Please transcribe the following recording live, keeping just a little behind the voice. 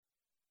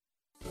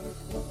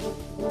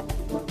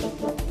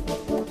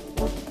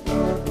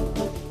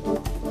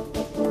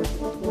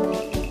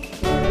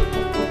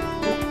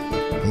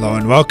Hello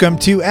and welcome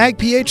to Ag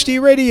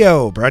PhD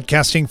Radio,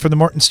 broadcasting from the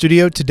Morton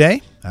Studio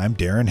today. I'm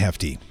Darren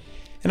Hefty.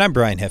 And I'm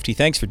Brian Hefty.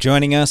 Thanks for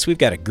joining us. We've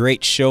got a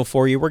great show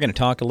for you. We're going to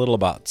talk a little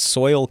about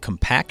soil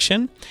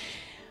compaction,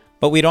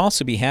 but we'd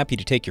also be happy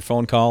to take your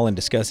phone call and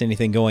discuss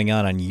anything going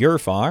on your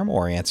farm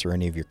or answer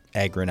any of your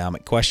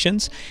agronomic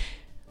questions.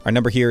 Our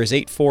number here is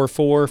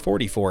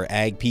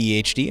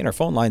 844-44-AG-PHD, and our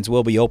phone lines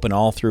will be open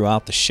all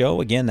throughout the show.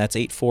 Again, that's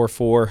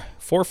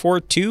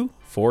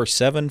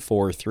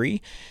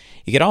 844-442-4743.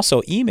 You can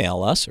also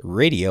email us,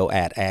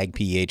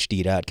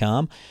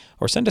 radio@agphd.com,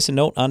 or send us a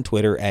note on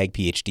Twitter,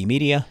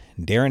 AgPhDmedia,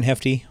 Darren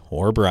Hefty,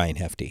 or Brian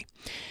Hefty.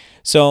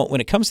 So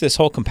when it comes to this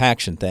whole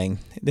compaction thing,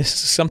 this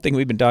is something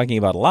we've been talking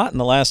about a lot in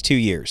the last 2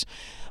 years.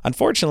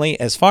 Unfortunately,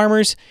 as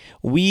farmers,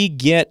 we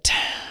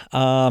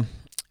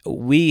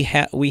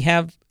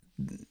have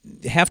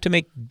to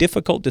make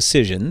difficult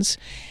decisions,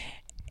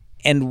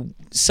 and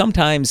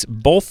sometimes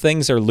both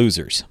things are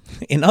losers.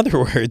 In other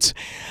words,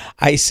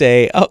 I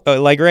say,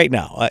 like right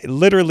now,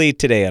 literally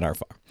today on our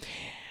farm,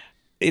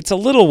 it's a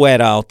little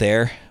wet out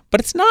there, but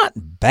it's not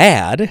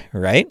bad,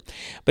 right?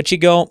 But you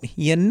go,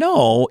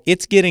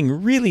 it's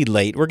getting really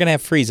late. We're going to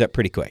have freeze up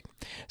pretty quick.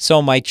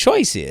 So my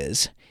choice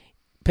is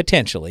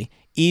potentially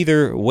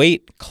either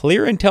wait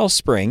clear until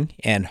spring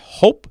and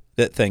hope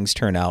that things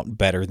turn out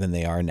better than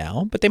they are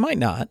now, but they might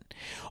not.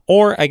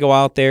 Or I go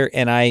out there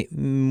and I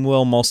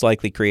will most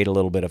likely create a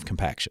little bit of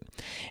compaction.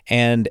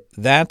 And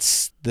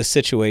that's the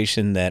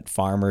situation that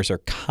farmers are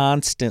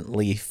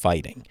constantly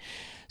fighting.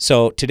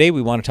 So today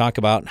we want to talk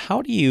about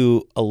how do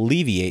you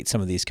alleviate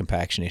some of these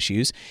compaction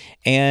issues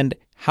and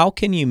how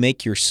can you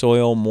make your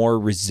soil more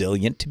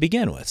resilient to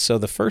begin with. So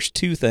the first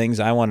two things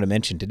I wanted to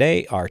mention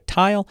today are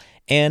tile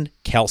and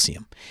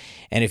calcium.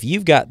 And if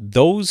you've got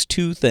those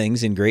two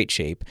things in great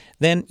shape,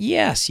 then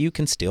yes, you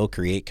can still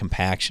create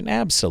compaction,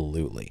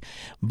 absolutely.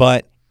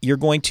 But you're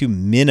going to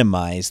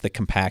minimize the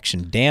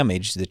compaction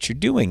damage that you're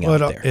doing out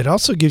there. It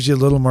also gives you a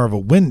little more of a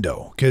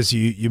window because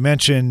you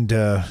mentioned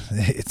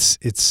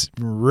it's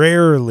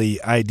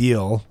rarely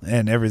ideal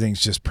and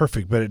everything's just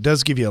perfect, but it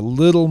does give you a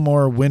little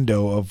more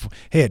window of,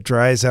 hey, it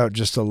dries out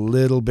just a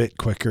little bit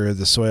quicker,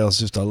 the soil's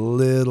just a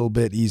little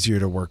bit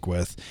easier to work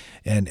with,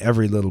 and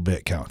every little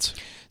bit counts.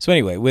 So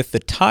anyway, with the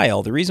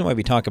tile, the reason why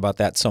we talk about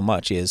that so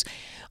much is,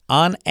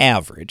 on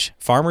average,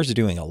 farmers are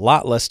doing a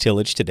lot less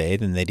tillage today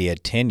than they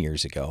did 10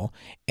 years ago,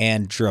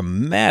 and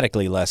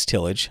dramatically less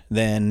tillage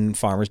than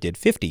farmers did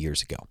 50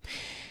 years ago.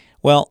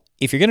 Well,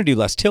 if you're going to do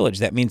less tillage,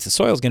 that means the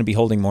soil is going to be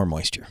holding more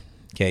moisture.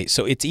 Okay,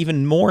 so it's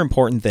even more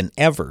important than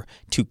ever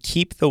to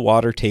keep the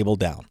water table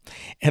down.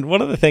 And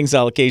one of the things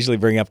I'll occasionally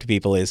bring up to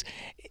people is,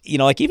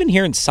 like even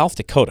here in South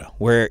Dakota,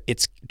 where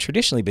it's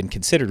traditionally been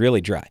considered really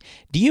dry,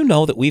 do you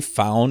know that we've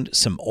found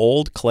some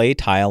old clay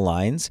tile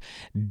lines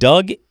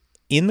dug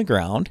in the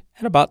ground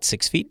at about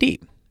 6 feet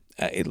deep,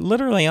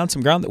 literally on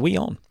some ground that we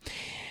own?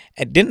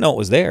 I didn't know it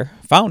was there,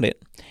 found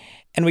it,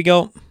 and we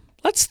go,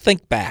 let's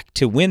think back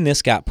to when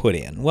this got put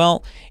in.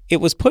 Well, it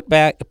was put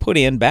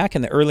in back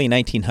in the early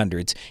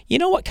 1900s. You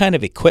know what kind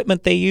of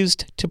equipment they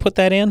used to put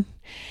that in?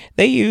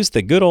 They used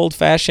the good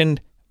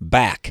old-fashioned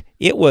back.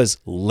 It was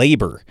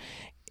labor,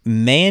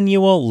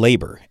 manual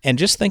labor. And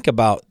just think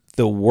about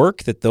the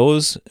work that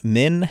those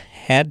men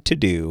had to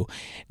do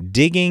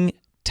digging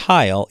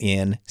tile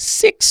in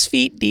 6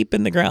 feet deep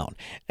in the ground.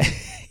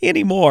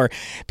 Anymore,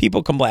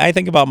 people complain. I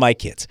think about my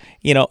kids.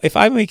 If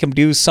I make them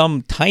do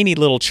some tiny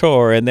little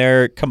chore and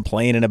they're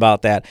complaining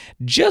about that,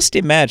 just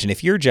imagine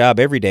if your job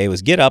every day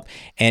was get up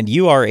and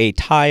you are a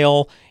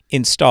tile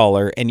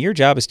installer and your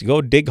job is to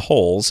go dig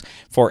holes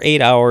for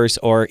 8 hours,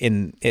 or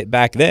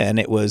back then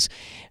it was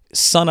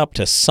sun up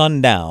to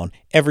sundown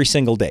every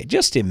single day.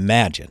 Just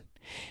imagine.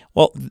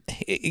 Well,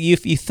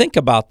 if you think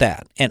about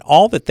that and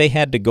all that they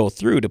had to go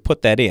through to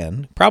put that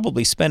in,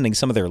 probably spending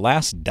some of their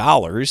last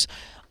dollars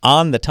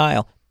on the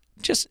tile,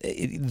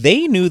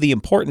 they knew the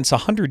importance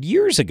 100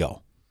 years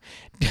ago.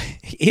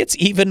 It's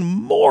even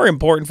more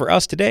important for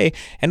us today,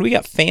 and we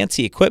got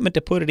fancy equipment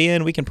to put it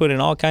in. We can put in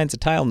all kinds of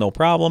tile, no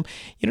problem.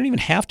 You don't even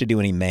have to do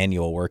any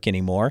manual work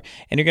anymore,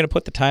 and you're going to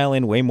put the tile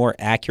in way more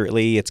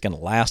accurately. It's going to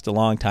last a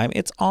long time.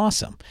 It's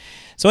awesome.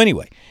 So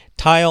anyway,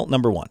 tile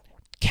number one.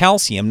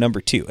 Calcium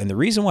number two. And the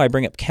reason why I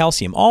bring up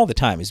calcium all the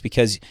time is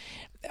because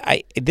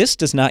this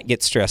does not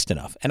get stressed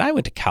enough. And I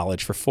went to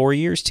college for 4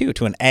 years too,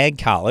 to an ag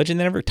college, and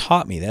they never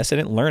taught me this. I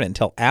didn't learn it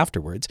until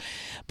afterwards.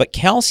 But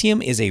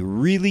calcium is a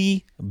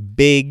really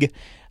big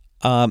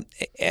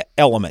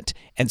element.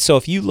 And so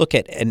if you look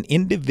at an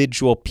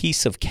individual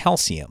piece of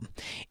calcium,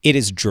 it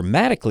is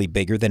dramatically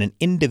bigger than an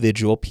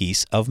individual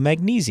piece of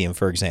magnesium,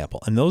 for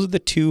example. And those are the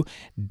two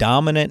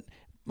dominant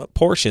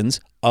portions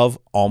of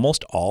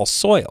almost all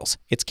soils.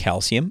 It's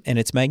calcium and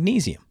it's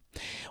magnesium.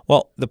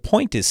 Well, the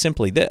point is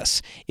simply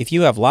this. If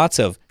you have lots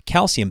of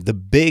calcium, the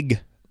big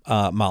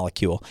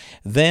molecule,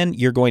 then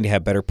you're going to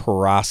have better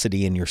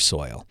porosity in your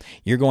soil.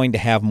 You're going to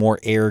have more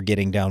air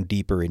getting down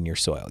deeper in your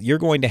soil. You're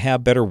going to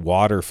have better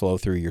water flow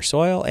through your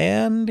soil.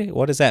 And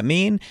what does that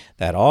mean?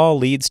 That all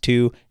leads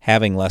to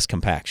having less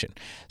compaction.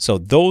 So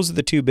those are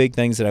the two big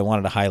things that I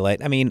wanted to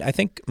highlight. I mean, I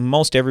think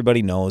most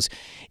everybody knows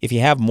if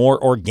you have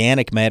more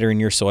organic matter in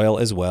your soil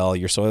as well,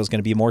 your soil is going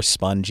to be more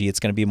spongy. It's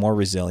going to be more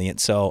resilient.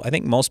 So I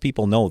think most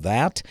people know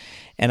that.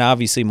 And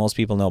obviously most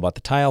people know about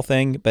the tile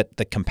thing, but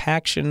the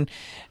compaction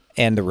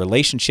and the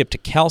relationship to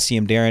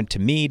calcium, Darren, to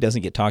me,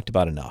 doesn't get talked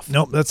about enough.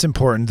 Nope, that's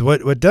important.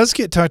 What does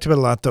get talked about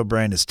a lot, though,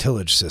 Brian, is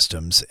tillage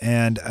systems.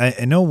 And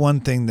I know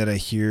one thing that I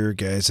hear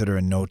guys that are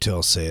in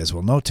no-till say is,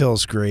 well, no-till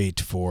is great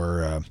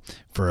for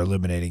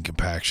eliminating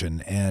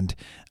compaction. And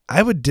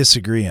I would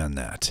disagree on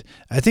that.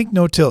 I think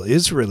no-till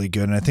is really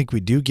good, and I think we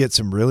do get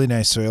some really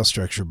nice soil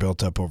structure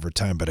built up over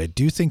time, but I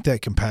do think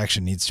that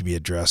compaction needs to be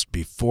addressed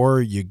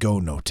before you go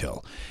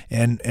no-till.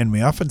 And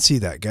we often see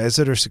that. Guys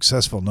that are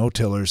successful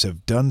no-tillers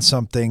have done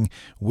something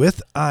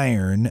with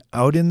iron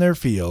out in their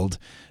field,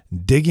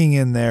 digging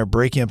in there,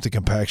 breaking up the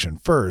compaction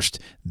first,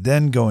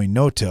 then going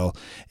no-till.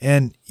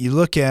 And you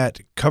look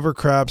at cover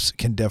crops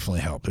can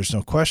definitely help. There's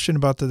no question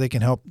about that they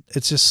can help.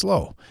 It's just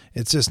slow.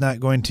 It's just not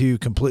going to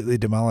completely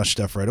demolish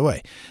stuff right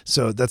away.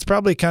 So that's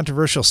probably a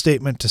controversial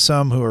statement to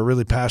some who are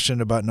really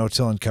passionate about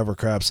no-till and cover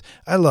crops.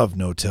 I love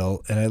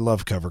no-till and I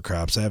love cover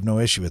crops. I have no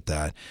issue with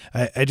that.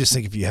 I just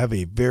think if you have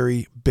a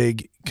very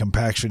big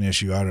compaction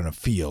issue out in a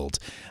field,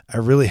 I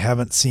really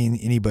haven't seen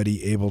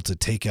anybody able to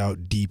take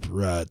out deep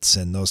ruts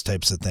and those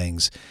types of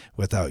things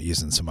without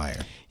using some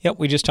iron. Yep,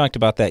 we just talked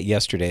about that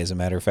yesterday, as a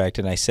matter of fact,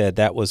 and I said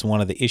that was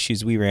one of the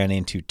issues we ran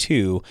into,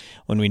 too,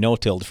 when we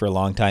no-tilled for a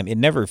long time. It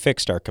never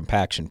fixed our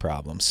compaction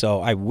problem.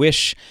 So I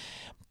wish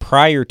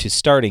prior to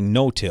starting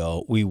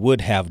no-till, we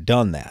would have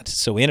done that.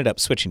 So we ended up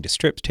switching to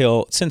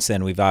strip-till. Since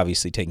then, we've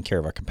obviously taken care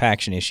of our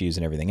compaction issues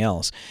and everything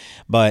else.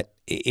 But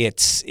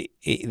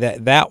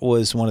that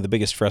was one of the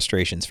biggest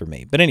frustrations for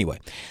me. But anyway,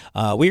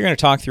 we're going to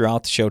talk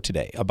throughout the show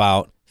today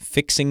about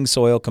fixing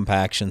soil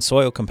compaction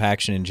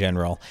in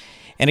general.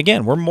 And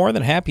again, we're more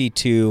than happy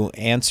to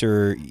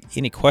answer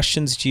any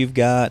questions that you've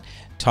got,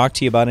 talk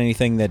to you about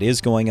anything that is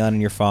going on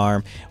in your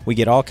farm. We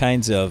get all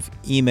kinds of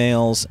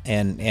emails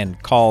and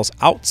calls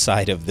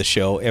outside of the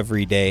show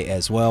every day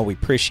as well. We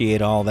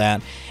appreciate all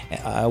that.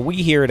 We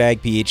here at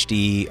Ag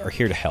PhD are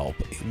here to help.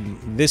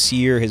 This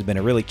year has been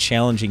a really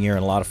challenging year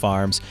in a lot of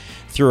farms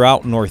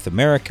throughout North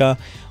America,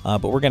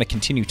 but we're going to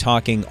continue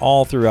talking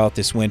all throughout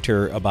this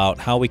winter about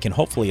how we can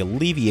hopefully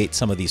alleviate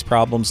some of these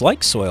problems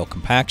like soil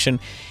compaction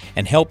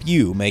and help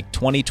you make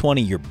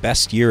 2020 your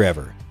best year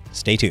ever.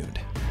 Stay tuned.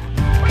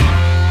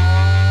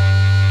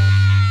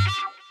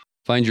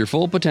 Find your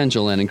full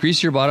potential and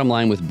increase your bottom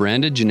line with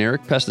branded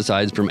generic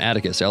pesticides from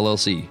Atticus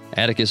LLC.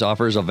 Atticus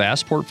offers a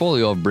vast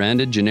portfolio of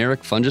branded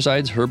generic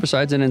fungicides,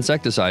 herbicides, and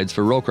insecticides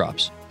for row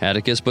crops.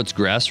 Atticus puts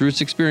grassroots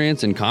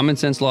experience and common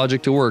sense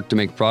logic to work to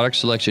make product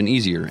selection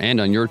easier and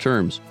on your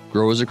terms.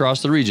 Growers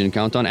across the region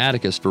count on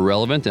Atticus for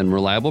relevant and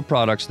reliable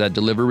products that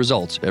deliver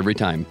results every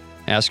time.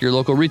 Ask your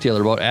local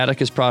retailer about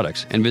Atticus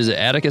products and visit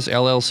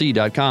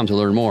atticusllc.com to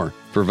learn more.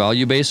 For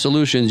value-based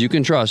solutions you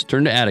can trust,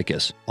 turn to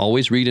Atticus.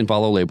 Always read and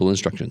follow label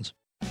instructions.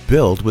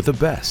 Build with the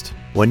best.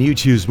 When you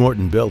choose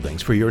Morton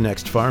Buildings for your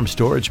next farm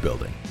storage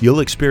building, you'll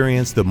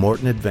experience the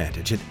Morton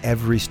advantage at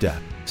every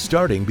step,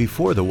 starting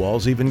before the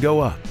walls even go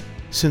up.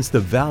 Since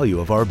the value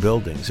of our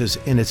buildings is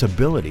in its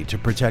ability to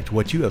protect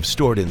what you have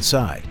stored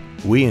inside,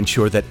 we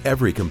ensure that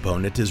every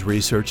component is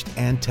researched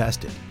and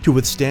tested to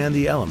withstand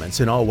the elements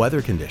in all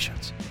weather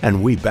conditions.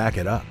 And we back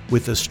it up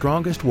with the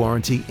strongest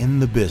warranty in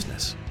the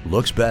business.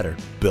 Looks better,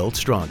 built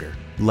stronger,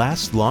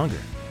 lasts longer.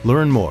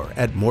 Learn more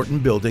at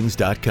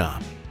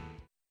mortonbuildings.com.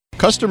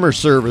 Customer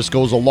service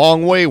goes a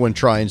long way when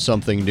trying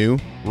something new.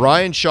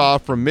 Ryan Shaw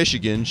from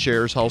Michigan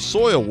shares how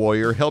Soil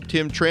Warrior helped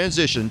him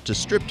transition to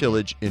strip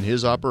tillage in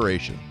his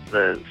operation.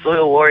 The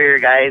Soil Warrior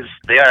guys,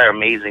 they are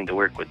amazing to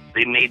work with.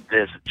 They made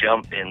this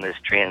jump in this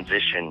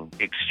transition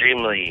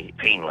extremely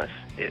painless.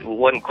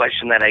 One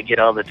question that I get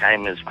all the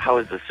time is, how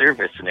is the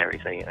service and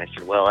everything? And I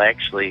said, well,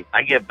 actually,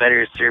 I get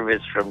better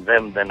service from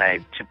them than I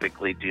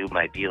typically do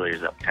my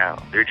dealers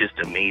uptown. They're just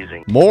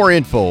amazing. More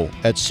info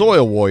at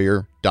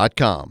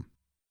soilwarrior.com.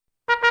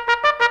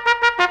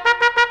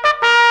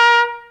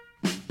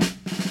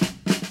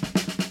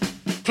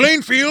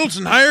 Clean fields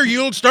and higher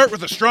yields start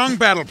with a strong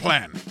battle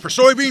plan. For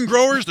soybean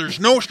growers,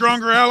 there's no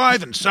stronger ally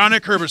than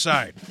Sonic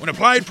herbicide. When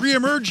applied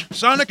pre-emerge,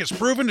 Sonic is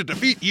proven to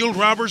defeat yield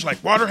robbers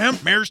like water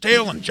hemp, mare's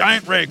tail, and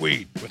giant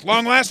ragweed. With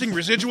long-lasting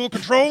residual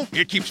control,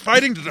 it keeps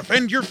fighting to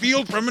defend your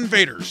field from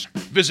invaders.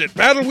 Visit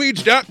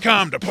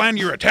battleweeds.com to plan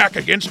your attack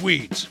against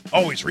weeds.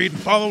 Always read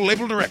and follow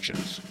label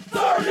directions.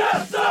 Sir,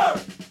 yes,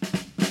 sir!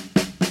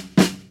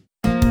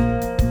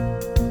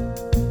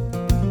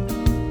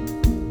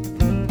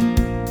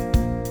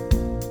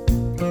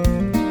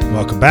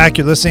 Welcome back.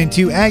 You're listening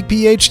to Ag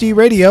PhD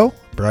Radio,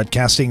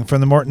 broadcasting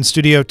from the Morton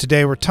studio.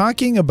 Today we're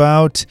talking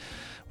about,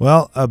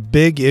 well, a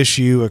big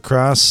issue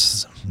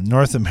across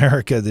North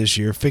America this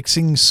year,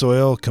 fixing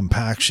soil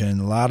compaction,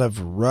 a lot of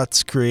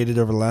ruts created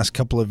over the last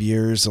couple of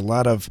years, a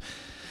lot of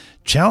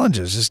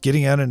challenges just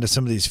getting out into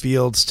some of these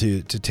fields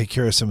to take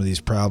care of some of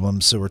these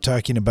problems. So we're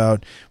talking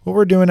about what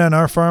we're doing on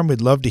our farm. We'd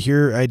love to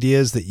hear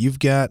ideas that you've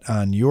got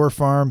on your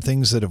farm,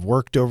 things that have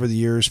worked over the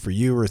years for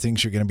you or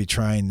things you're going to be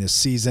trying this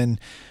season.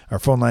 Our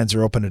phone lines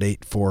are open at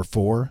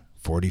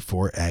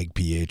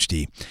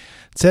 844-44-AG-PHD.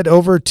 Let's head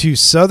over to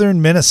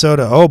southern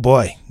Minnesota. Oh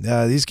boy,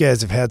 these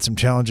guys have had some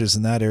challenges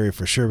in that area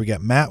for sure. We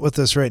got Matt with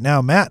us right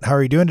now. Matt, how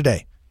are you doing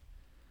today?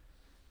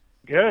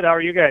 Good. How are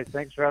you guys?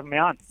 Thanks for having me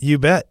on. You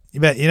bet. You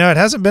bet. You know, it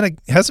hasn't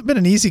been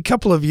an easy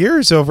couple of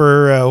years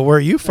over where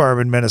you farm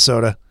in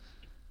Minnesota.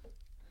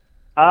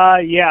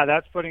 Yeah,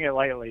 that's putting it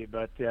lightly,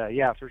 but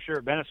yeah, for sure,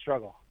 been a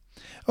struggle.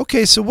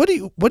 Okay, so what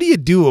do you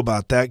do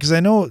about that? Because I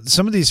know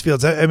some of these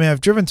fields. I mean,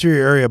 I've driven through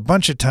your area a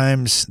bunch of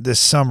times this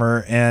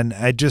summer, and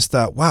I just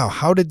thought, wow,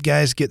 how did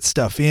guys get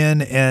stuff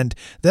in? And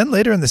then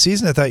later in the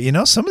season, I thought,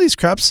 some of these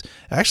crops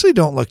actually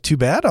don't look too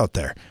bad out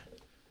there.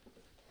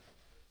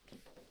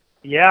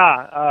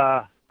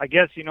 Yeah, I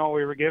guess, we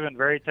were given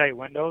very tight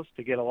windows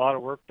to get a lot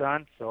of work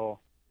done. So,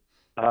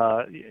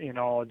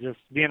 just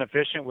being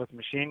efficient with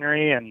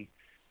machinery and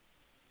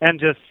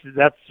just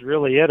that's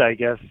really it, I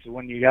guess.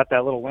 When you got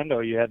that little window,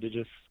 you had to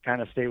just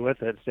kind of stay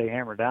with it, stay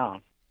hammered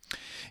down.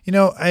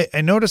 I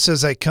notice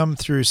as I come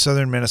through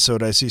southern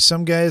Minnesota, I see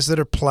some guys that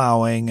are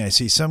plowing. I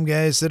see some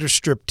guys that are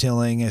strip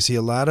tilling. I see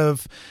a lot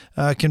of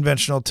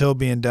conventional till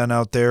being done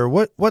out there.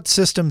 What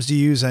systems do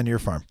you use on your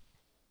farm?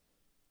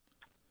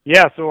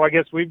 Yeah, so I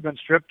guess we've been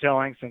strip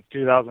tilling since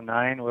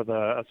 2009 with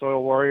a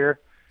soil warrior,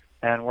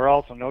 and we're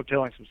also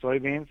no-tilling some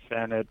soybeans,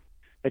 and it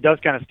does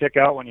kind of stick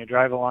out when you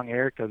drive along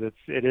here because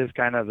it is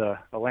kind of the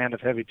land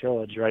of heavy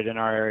tillage right in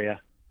our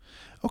area.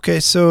 Okay,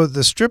 so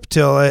the strip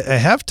till, I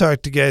have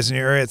talked to guys in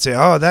your area that say,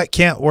 oh, that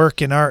can't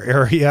work in our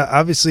area.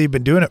 Obviously, you've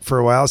been doing it for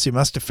a while, so you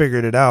must have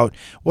figured it out.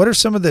 What are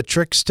some of the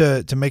tricks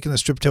to making the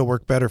strip till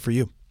work better for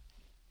you?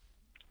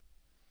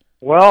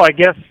 Well, I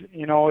guess,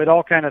 it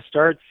all kind of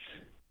starts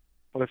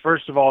with,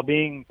 first of all,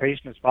 being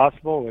patient as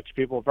possible, which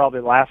people will probably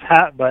laugh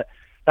at, but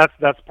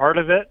that's part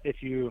of it.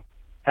 If you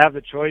have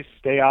the choice,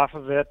 stay off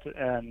of it,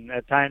 and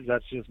at times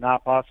that's just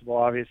not possible,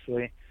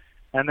 obviously.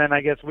 And then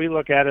I guess we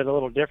look at it a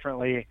little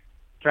differently,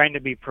 trying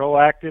to be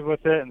proactive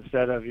with it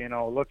instead of,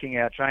 looking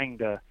at trying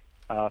to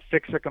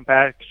fix a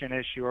compaction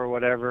issue or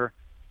whatever.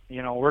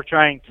 We're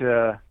trying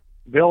to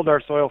build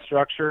our soil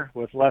structure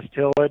with less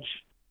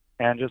tillage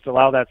and just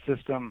allow that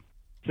system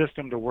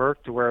to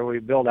work to where we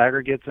build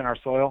aggregates in our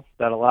soil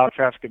that allow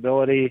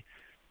trafficability.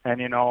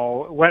 And,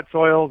 wet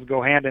soils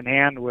go hand in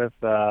hand with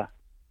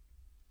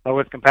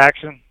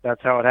compaction.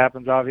 That's how it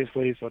happens,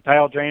 obviously. So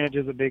tile drainage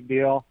is a big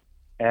deal.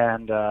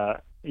 And,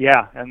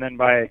 and then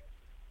by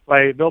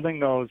building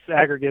those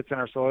aggregates in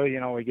our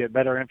soil, we get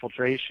better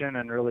infiltration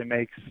and really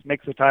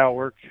makes the tile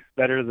work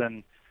better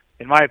than,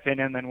 in my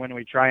opinion, than when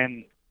we try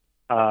and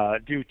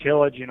do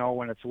tillage.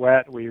 When it's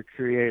wet, we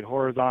create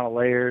horizontal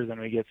layers and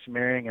we get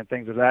smearing and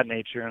things of that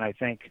nature, and I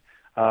think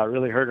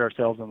really hurt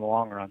ourselves in the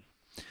long run.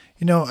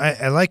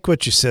 I like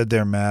what you said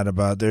there, Matt,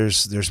 about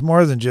there's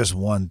more than just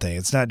one thing.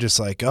 It's not just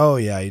like, oh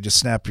yeah, you just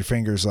snap your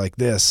fingers like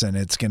this and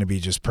it's going to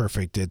be just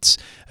perfect. It's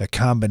a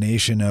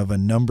combination of a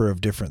number of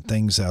different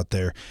things out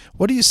there.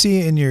 What do you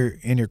see in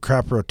your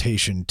crop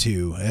rotation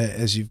too,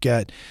 as you've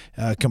got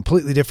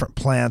completely different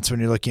plants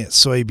when you're looking at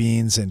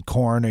soybeans and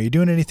corn? Are you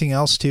doing anything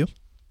else too?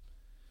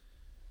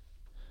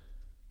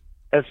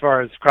 As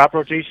far as crop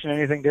rotation,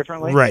 anything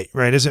differently?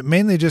 Right. Is it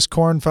mainly just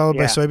corn followed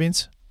by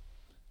soybeans?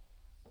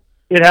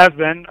 It has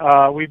been.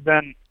 We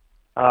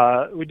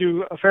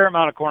do a fair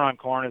amount of corn on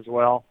corn as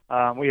well.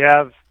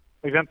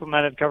 We've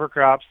implemented cover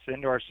crops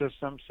into our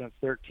system since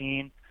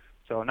 13,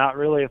 so not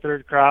really a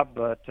third crop,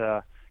 but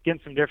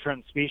getting some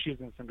different species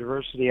and some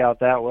diversity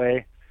out that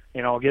way.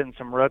 Getting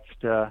some roots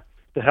to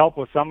help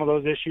with some of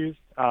those issues.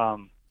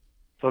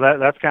 So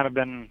that's kind of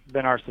been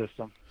our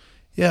system.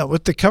 Yeah,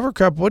 with the cover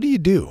crop, what do you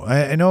do?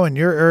 I know in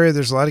your area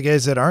there's a lot of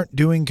guys that aren't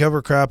doing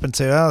cover crop and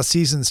say, "Oh, the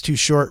season's too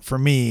short for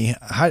me."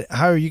 How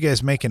are you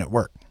guys making it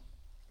work?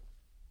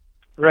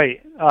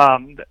 Right.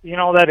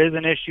 That is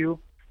an issue,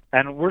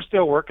 and we're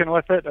still working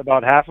with it.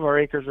 About half of our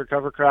acres are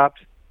cover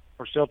cropped.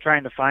 We're still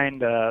trying to find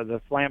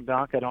the slam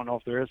dunk. I don't know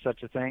if there is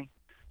such a thing,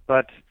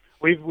 but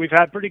we've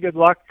had pretty good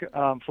luck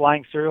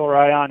flying cereal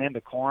rye on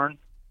into corn.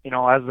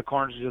 As the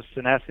corn's just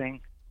senescing,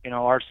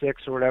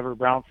 R6 or whatever,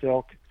 brown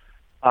silk.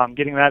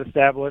 Getting that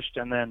established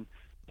and then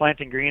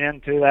planting green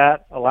into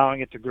that,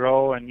 allowing it to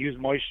grow and use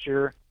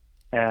moisture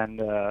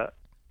and,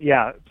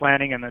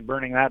 planting and then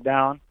burning that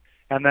down.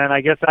 And then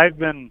I guess I've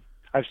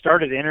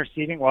started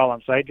interseeding while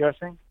I'm side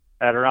dressing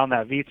at around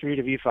that V3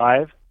 to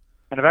V5.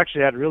 And I've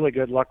actually had really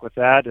good luck with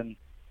that. And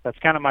that's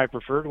kind of my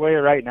preferred way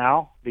right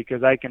now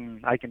because I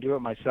can do it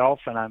myself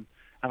and I'm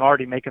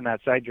already making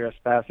that side dress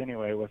pass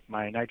anyway with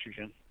my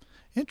nitrogen.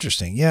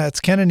 Interesting. Yeah, it's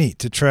kind of neat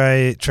to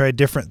try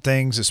different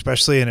things,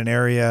 especially in an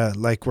area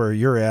like where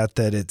you're at,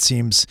 that it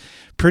seems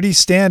pretty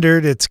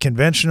standard. It's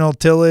conventional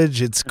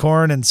tillage, it's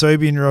corn and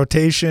soybean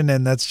rotation,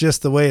 and that's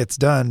just the way it's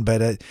done.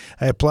 But I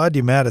applaud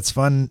you, Matt. It's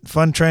fun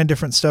trying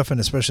different stuff, and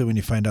especially when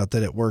you find out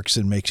that it works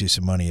and makes you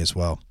some money as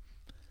well.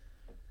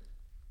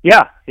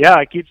 Yeah,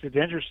 it keeps it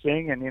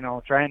interesting, and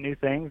trying new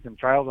things and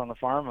trials on the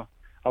farm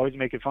always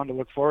make it fun to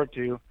look forward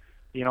to.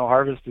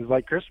 Harvest is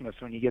like Christmas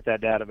when you get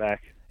that data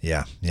back.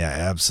 Yeah,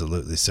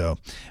 absolutely. So,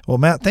 well,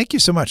 Matt, thank you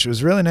so much. It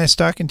was really nice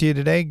talking to you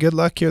today. Good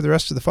luck here the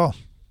rest of the fall.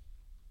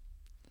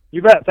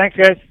 You bet. Thanks,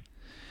 guys.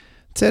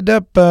 Let's head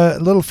up a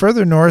little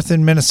further north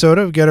in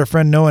Minnesota. We've got our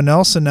friend Noah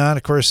Nelson on.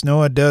 Of course,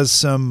 Noah does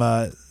some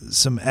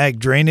ag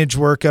drainage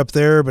work up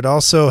there, but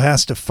also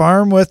has to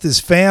farm with his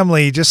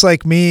family, just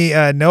like me.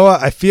 Noah,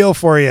 I feel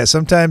for you.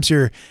 Sometimes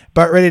you're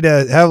about ready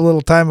to have a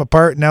little time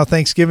apart. Now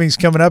Thanksgiving's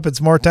coming up.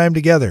 It's more time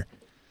together.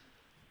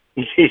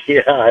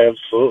 Yeah,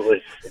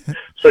 absolutely.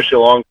 Especially a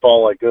long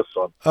fall like this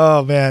one.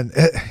 Oh, man.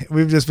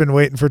 We've just been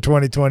waiting for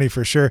 2020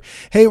 for sure.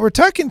 Hey, we're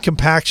talking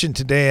compaction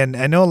today, and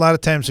I know a lot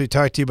of times we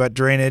talk to you about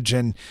drainage,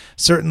 and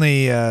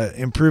certainly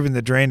improving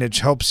the drainage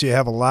helps you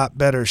have a lot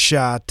better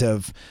shot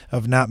of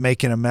not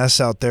making a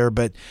mess out there.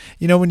 But,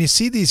 when you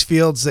see these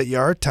fields that you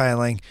are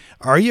tiling,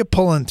 are you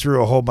pulling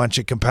through a whole bunch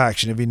of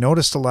compaction? Have you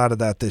noticed a lot of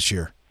that this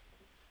year?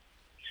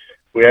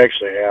 We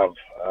actually have.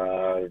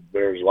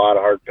 There's a lot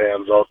of hard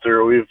pans out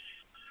there. We've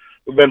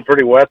been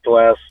pretty wet the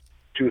last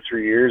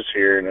 2-3 years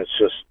here, and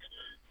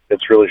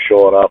it's really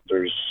showing up.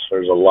 There's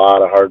a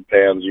lot of hard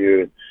pans.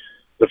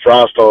 The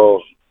frost,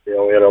 we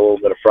had a little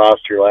bit of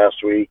frost here last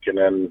week, and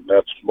then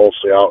that's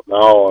mostly out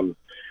now, and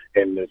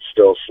it's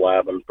still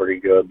slabbing pretty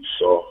good.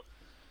 So,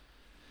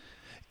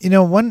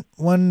 one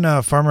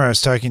farmer I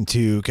was talking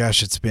to,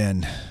 gosh, it's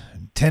been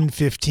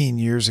 10-15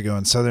 years ago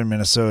in southern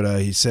Minnesota.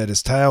 He said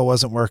his tile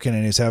wasn't working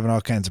and he was having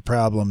all kinds of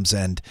problems,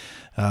 and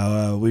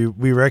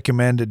we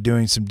recommended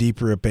doing some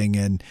deep ripping.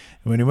 And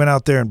when he went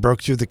out there and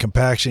broke through the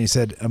compaction, he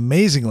said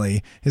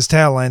amazingly his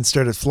tile line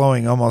started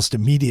flowing almost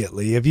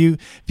immediately. Have you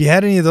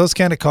had any of those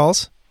kind of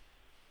calls?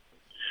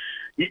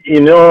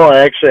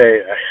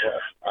 Actually,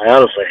 I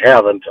honestly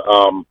haven't.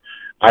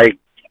 I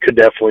could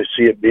definitely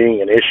see it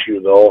being an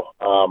issue though.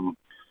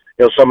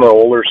 Some of the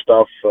older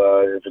stuff,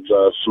 if it's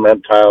a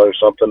cement tile or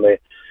something, there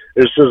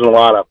just isn't a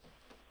lot of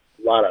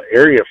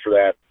area for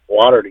that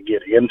water to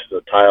get into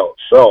the tile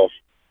itself,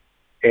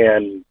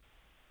 and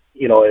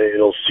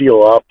it'll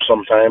seal up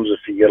sometimes if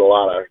you get a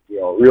lot of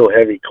real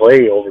heavy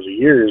clay over the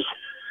years,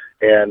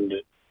 and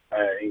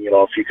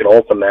if you can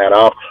open that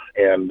up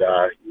and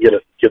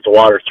get the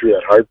water through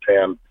that hard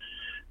pan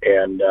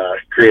and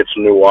create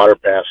some new water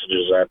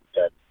passages,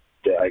 that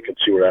I could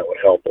see where that would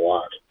help a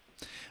lot.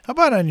 How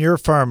about on your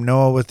farm,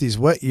 Noah, with these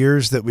wet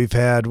years that we've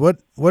had? What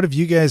have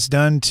you guys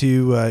done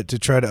to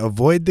try to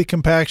avoid the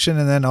compaction,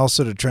 and then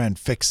also to try and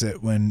fix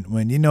it when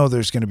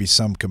there's going to be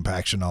some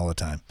compaction all the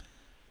time?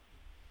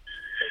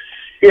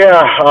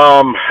 Yeah,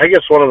 I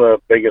guess one of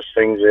the biggest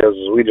things is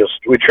we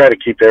try to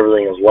keep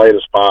everything as light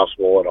as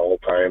possible at all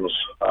times.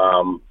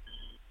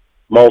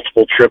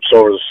 Multiple trips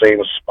over the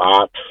same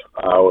spot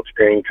with the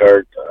grain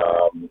cart.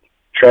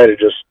 Try to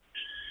just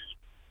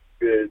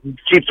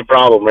keep the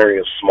problem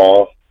areas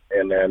small.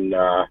 And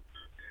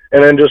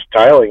then just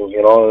tiling, we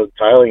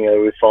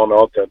found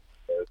out that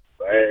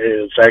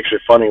it's actually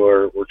funny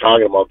we're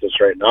talking about this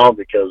right now,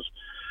 because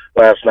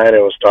last night I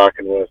was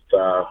talking with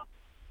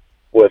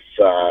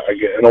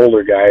an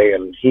older guy,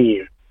 and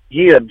he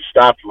had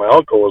stopped. My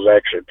uncle was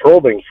actually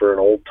probing for an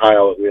old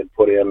tile that we had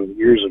put in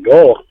years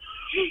ago,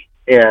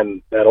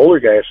 and that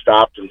older guy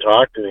stopped and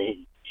talked,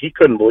 and he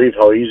couldn't believe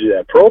how easy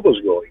that probe was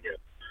going in.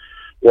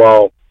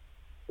 Well,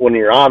 when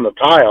you're on the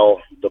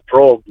tile, the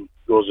probe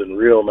goes in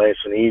real nice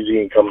and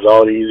easy and comes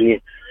out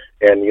easy,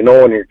 and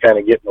when you're kind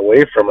of getting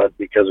away from it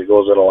because it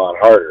goes in a lot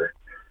harder,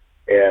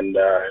 and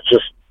it's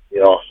just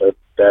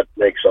that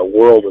makes a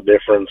world of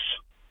difference,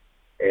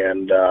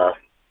 and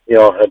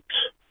it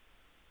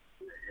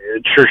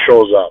sure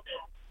shows up.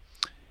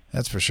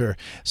 That's for sure.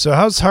 So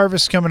how's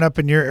harvest coming up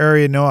in your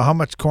area, Noah? How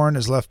much corn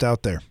is left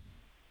out there?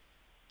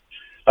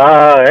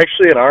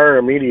 Actually, in our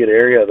immediate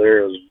area,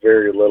 there is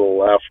very little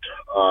left.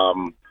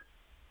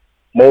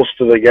 Most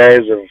of the guys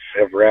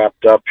have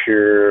wrapped up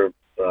here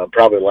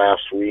probably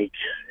last week,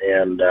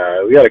 and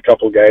we got a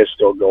couple guys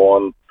still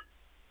going,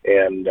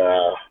 and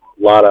a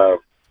lot of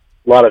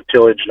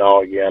tillage now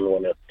again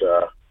when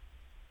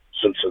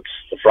since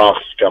the frost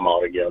has come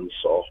out again.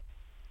 So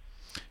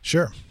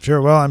sure.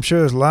 Well, I'm sure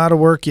there's a lot of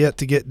work yet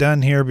to get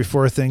done here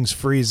before things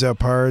freeze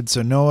up hard.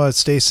 So Noah,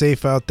 stay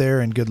safe out there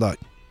and good luck.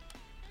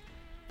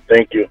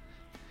 Thank you.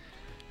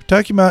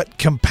 Talking about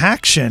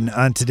compaction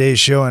on today's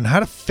show and how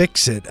to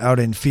fix it out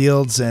in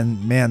fields.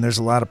 And man, there's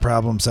a lot of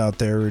problems out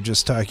there. We were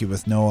just talking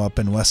with Noah up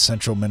in west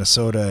central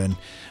Minnesota, and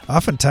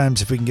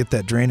oftentimes if we can get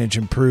that drainage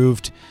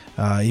improved,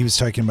 he was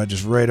talking about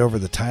just right over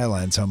the tile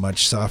lines how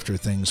much softer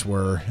things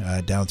were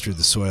down through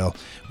the soil.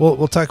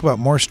 We'll talk about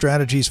more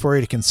strategies for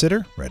you to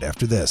consider right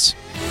after this.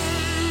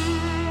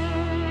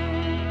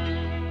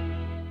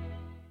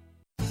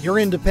 Your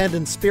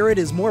independent spirit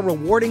is more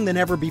rewarding than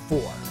ever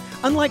before.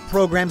 Unlike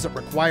programs that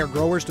require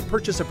growers to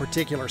purchase a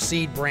particular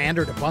seed brand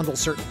or to bundle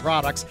certain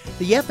products,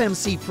 the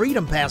FMC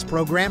Freedom Pass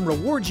program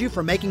rewards you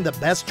for making the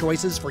best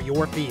choices for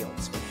your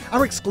fields.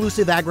 Our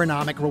exclusive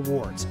agronomic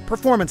rewards,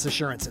 performance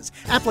assurances,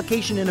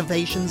 application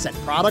innovations, and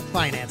product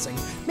financing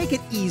make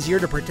it easier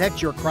to protect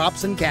your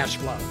crops and cash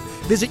flow.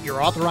 Visit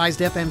your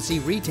authorized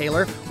FMC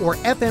retailer or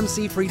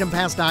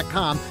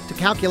fmcfreedompass.com to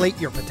calculate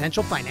your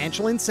potential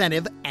financial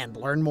incentive and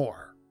learn more.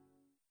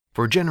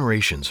 For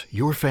generations,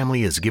 your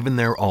family has given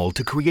their all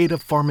to create a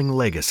farming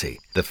legacy.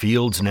 The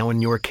fields now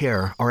in your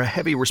care are a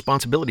heavy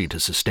responsibility to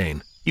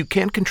sustain. You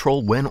can't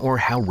control when or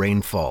how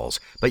rain falls,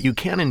 but you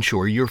can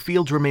ensure your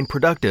fields remain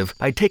productive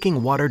by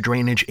taking water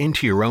drainage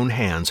into your own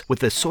hands with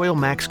the Soil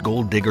Max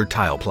Gold Digger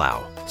Tile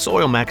Plow.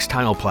 Soil Max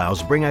tile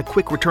plows bring a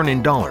quick return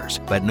in dollars,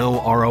 but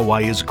no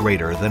ROI is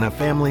greater than a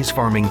family's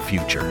farming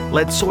future.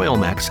 Let Soil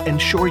Max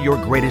ensure your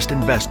greatest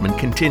investment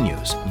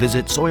continues.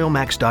 Visit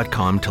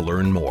soilmax.com to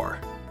learn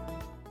more.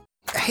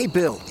 Hey,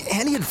 Bill,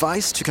 any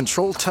advice to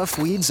control tough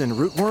weeds and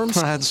rootworms?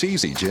 That's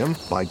easy, Jim.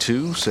 Buy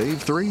 2,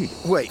 save 3.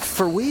 Wait,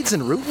 for weeds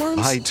and rootworms?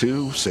 Buy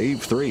 2,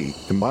 save 3.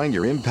 Combine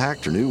your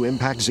Impact or new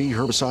Impact Z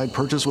herbicide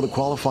purchase with a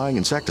qualifying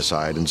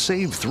insecticide and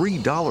save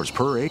 $3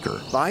 per acre.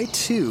 Buy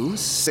 2,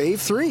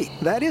 save 3.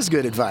 That is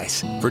good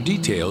advice. For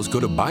details, go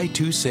to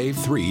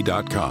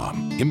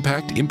buy2save3.com.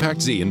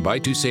 Impact Z, and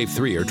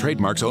Buy2Save3 are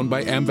trademarks owned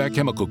by AMVAC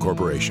Chemical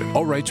Corporation.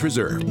 All rights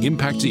reserved.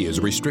 Impact Z is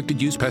a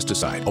restricted-use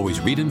pesticide. Always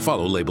read and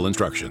follow label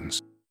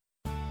instructions.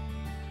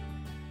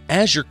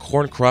 As your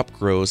corn crop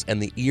grows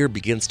and the ear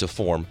begins to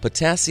form,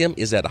 potassium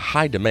is at a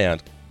high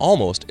demand,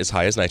 almost as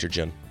high as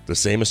nitrogen. The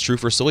same is true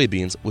for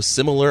soybeans, with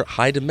similar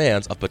high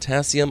demands of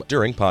potassium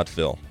during pod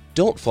fill.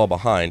 Don't fall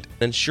behind.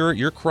 Ensure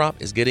your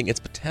crop is getting its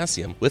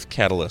potassium with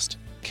Catalyst.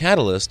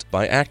 Catalyst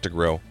by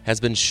Actigrow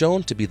has been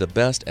shown to be the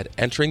best at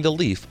entering the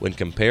leaf when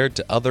compared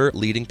to other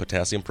leading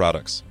potassium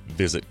products.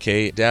 Visit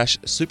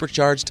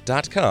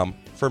k-supercharged.com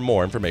for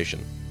more information.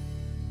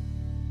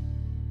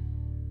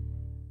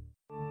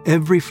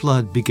 Every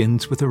flood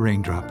begins with a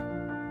raindrop.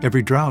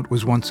 Every drought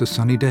was once a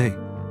sunny day.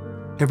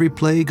 Every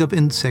plague of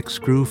insects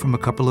grew from a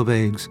couple of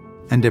eggs,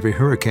 and every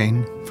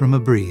hurricane from a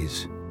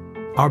breeze.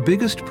 Our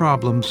biggest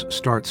problems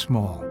start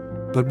small,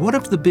 but what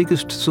if the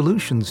biggest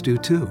solutions do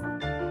too?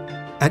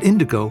 At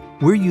Indigo,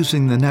 we're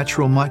using the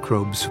natural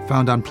microbes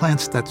found on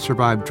plants that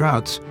survive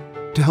droughts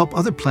to help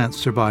other plants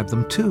survive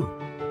them too.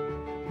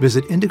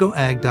 Visit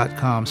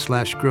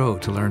indigoag.com/grow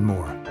to learn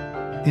more.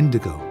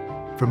 Indigo,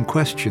 from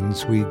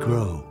questions we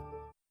grow.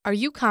 Are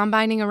you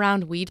combining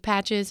around weed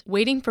patches,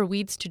 waiting for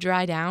weeds to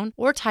dry down,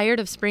 or tired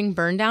of spring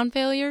burn-down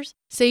failures?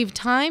 Save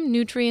time,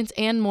 nutrients,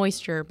 and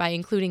moisture by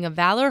including a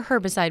Valor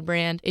herbicide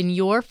brand in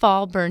your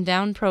fall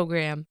burn-down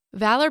program.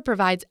 Valor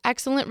provides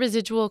excellent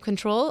residual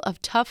control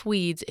of tough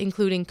weeds,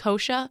 including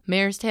kochia,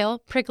 mare's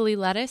tail, prickly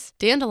lettuce,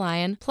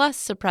 dandelion, plus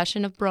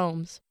suppression of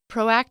bromes.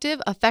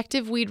 Proactive,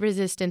 effective weed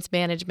resistance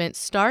management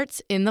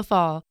starts in the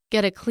fall.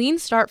 Get a clean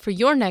start for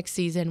your next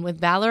season with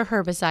Valor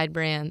herbicide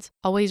brands.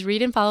 Always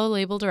read and follow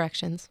label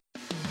directions.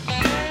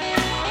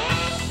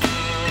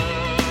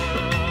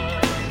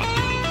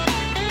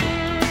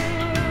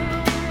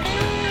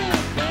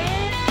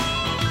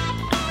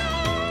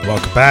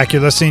 Welcome back.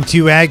 You're listening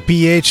to Ag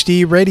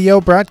PhD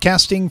Radio,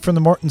 broadcasting from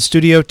the Morton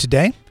studio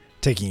today.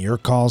 Taking your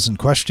calls and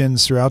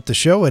questions throughout the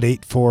show at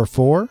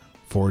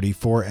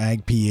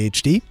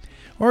 844-44-AG-PhD.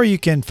 Or you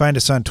can find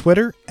us on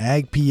Twitter,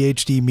 Ag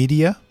PhD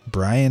Media,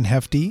 Brian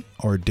Hefty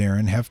or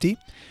Darren Hefty,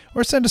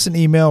 or send us an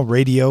email,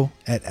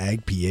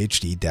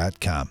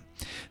 radio@agphd.com.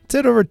 Let's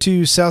head over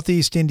to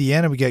Southeast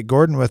Indiana. We got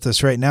Gordon with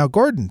us right now.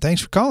 Gordon,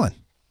 thanks for calling.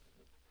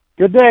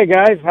 Good day,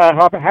 guys.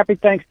 Happy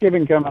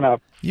Thanksgiving coming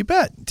up. You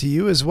bet. To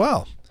you as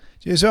well.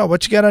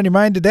 What you got on your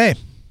mind today?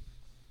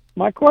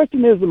 My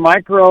question is the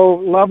micro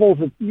levels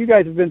that you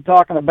guys have been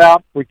talking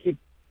about. We keep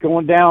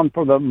going down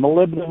for the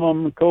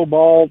molybdenum,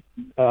 cobalt,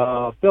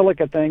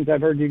 silica things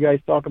I've heard you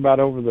guys talk about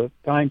over the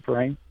time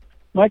frame.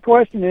 My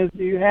question is,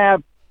 do you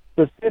have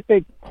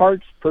specific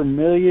parts per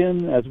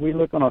million as we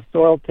look on a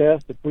soil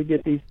test, if we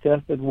get these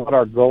tested, what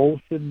our goals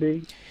should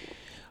be?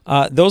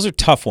 Those are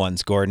tough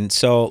ones, Gordon.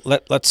 So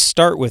let's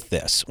start with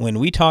this. When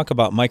we talk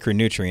about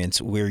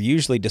micronutrients, we're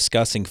usually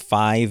discussing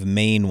 5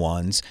 main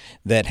ones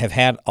that have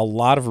had a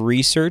lot of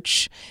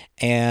research,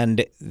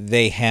 and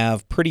they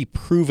have pretty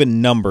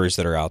proven numbers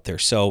that are out there.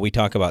 So we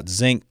talk about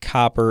zinc,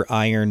 copper,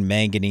 iron,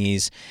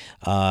 manganese,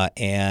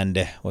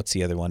 and what's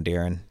the other one,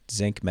 Darren?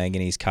 Zinc,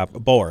 manganese, copper,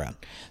 boron.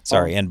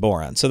 And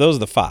boron. So those are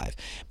the 5.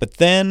 But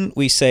then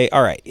we say,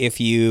 all right, if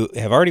you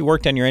have already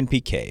worked on your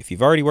NPK, if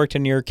you've already worked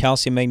on your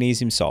calcium,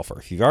 magnesium, sulfur,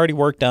 if you've already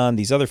worked on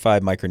these other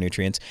 5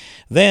 micronutrients,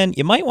 then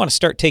you might want to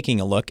start taking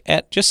a look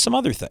at just some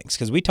other things,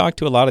 because we talk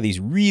to a lot of these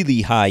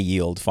really high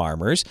yield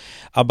farmers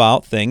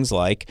about things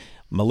like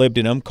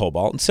molybdenum,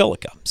 cobalt, and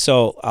silica.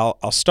 So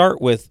I'll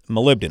start with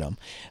molybdenum.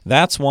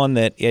 That's one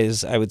that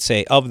is, I would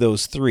say, of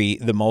those three,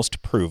 the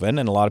most proven,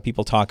 and a lot of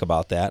people talk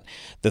about that.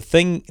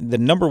 The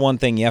number one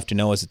thing you have to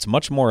know is it's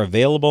much more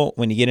available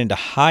when you get into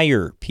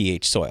higher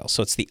pH soil.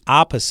 So it's the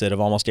opposite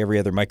of almost every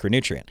other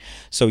micronutrient.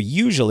 So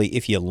usually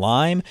if you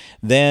lime,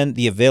 then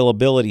the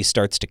availability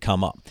starts to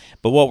come up.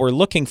 But what we're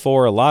looking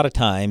for a lot of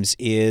times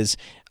is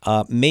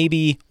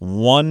maybe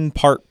 1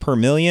 part per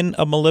million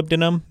of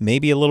molybdenum,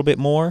 maybe a little bit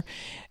more.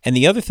 And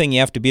the other thing you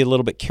have to be a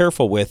little bit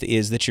careful with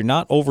is that you're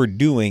not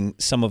overdoing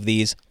some of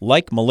these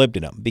like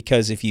molybdenum,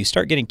 because if you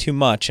start getting too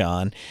much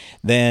on,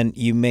 then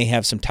you may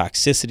have some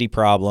toxicity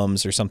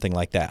problems or something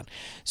like that.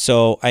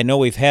 So I know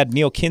we've had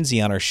Neil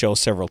Kinsey on our show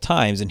several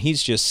times, and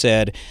he's just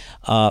said,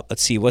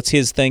 let's see, what's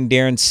his thing,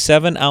 Darren?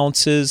 7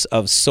 ounces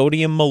of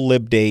sodium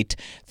molybdate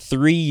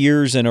 3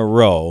 years in a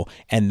row,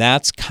 and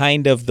that's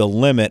kind of the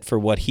limit for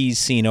what he's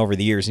seen over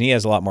the years, and he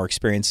has a lot more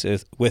experience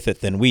with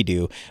it than we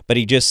do. But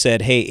he just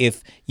said, hey,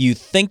 if you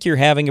think you're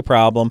having a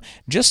problem,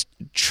 just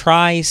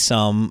try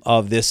some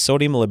of this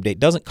sodium molybdate. It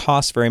doesn't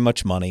cost very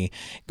much money.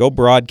 Go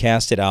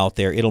broadcast it out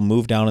there. It'll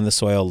move down in the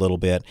soil a little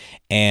bit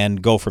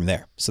and go from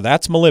there. So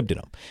that's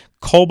molybdenum.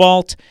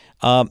 Cobalt,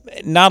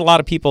 not a lot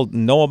of people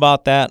know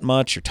about that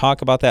much or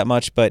talk about that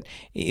much, but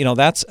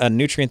that's a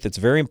nutrient that's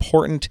very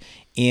important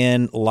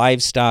in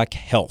livestock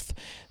health.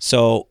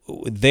 So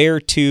there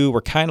too,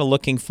 we're kind of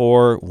looking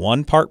for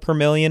 1 part per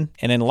million.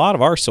 And in a lot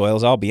of our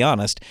soils, I'll be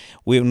honest,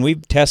 when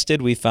we've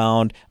tested, we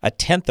found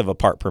 1/10 of a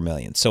part per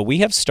million. So we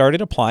have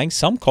started applying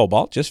some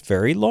cobalt, just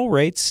very low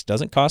rates,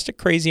 doesn't cost a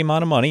crazy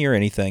amount of money or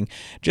anything,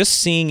 just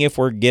seeing if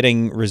we're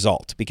getting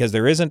result, because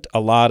there isn't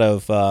a lot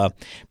of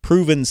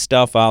proven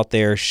stuff out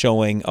there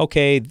showing,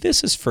 okay,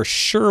 this is for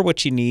sure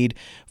what you need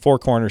for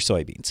corn or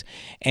soybeans.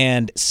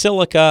 And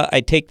silica,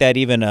 I take that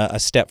even a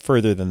step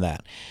further than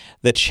that.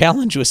 The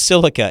challenge with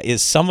silica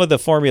is some of the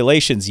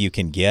formulations you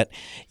can get,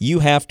 you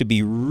have to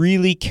be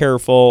really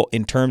careful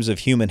in terms of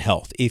human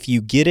health. If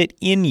you get it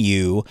in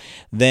you,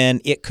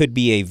 then it could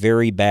be a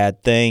very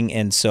bad thing,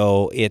 and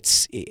so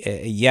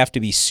you have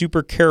to be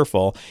super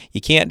careful.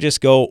 You can't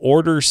just go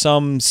order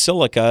some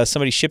silica,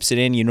 somebody ships it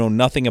in, you know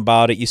nothing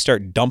about it, you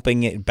start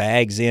dumping it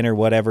bags in or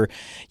whatever.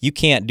 You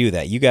can't do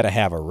that. You got to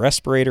have a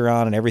respirator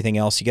on and everything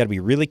else. You got to be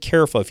really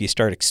careful if you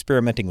start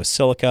experimenting with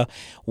silica.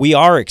 We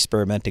are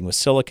experimenting with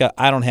silica.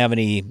 I don't have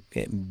anything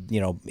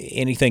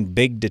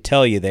big to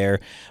tell you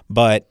there,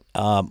 but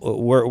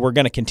we're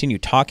going to continue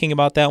talking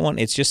about that one.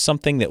 It's just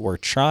something that we're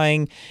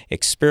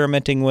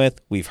experimenting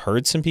with. We've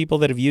heard some people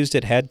that have used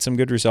it, had some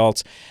good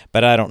results,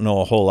 but I don't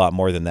know a whole lot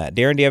more than that.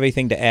 Darren, do you have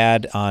anything to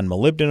add on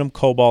molybdenum,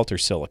 cobalt, or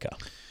silica?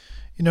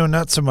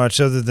 Not so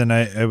much, other than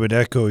I would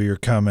echo your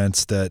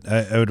comments that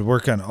I would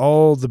work on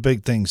all the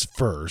big things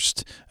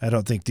first. I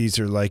don't think these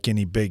are like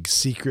any big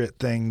secret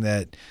thing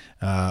that,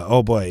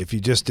 oh boy, if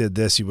you just did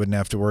this, you wouldn't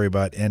have to worry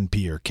about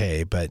NP or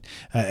K. But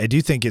I do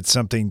think it's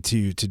something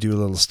to do a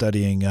little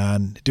studying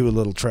on, do a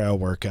little trial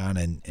work on,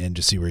 and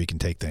just see where you can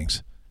take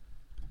things.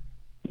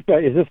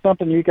 Okay, is this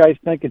something you guys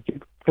think that you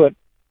could put?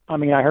 I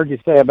mean, I heard you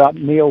say about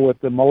Neil with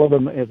the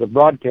molybdenum as a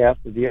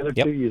broadcast. Is the other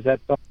two, is that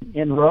something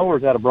in row or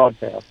is that a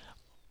broadcast?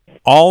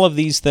 All of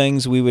these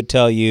things we would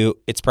tell you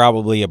it's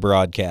probably a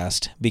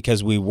broadcast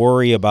because we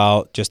worry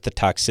about just the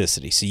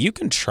toxicity. So you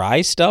can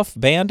try stuff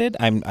banded.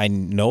 I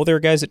know there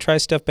are guys that try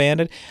stuff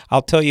banded.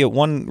 I'll tell you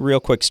one real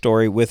quick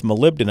story with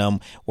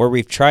molybdenum where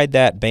we've tried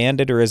that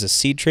banded or as a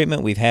seed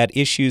treatment. We've had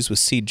issues with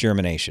seed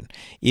germination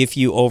if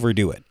you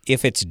overdo it.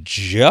 If it's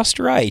just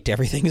right,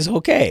 everything is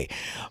okay.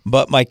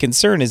 But my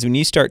concern is when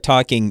you start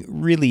talking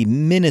really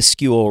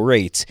minuscule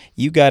rates,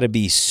 you got to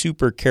be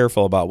super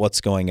careful about what's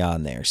going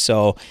on there.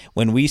 So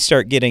when we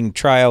start getting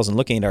trials and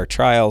looking at our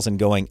trials and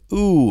going,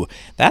 ooh,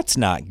 that's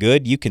not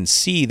good, you can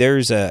see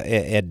there's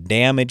a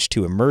damage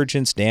to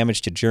emergence,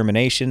 damage to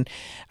germination.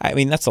 I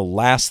mean, that's the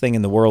last thing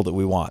in the world that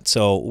we want.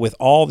 So with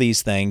all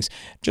these things,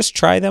 just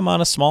try them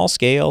on a small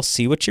scale,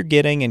 see what you're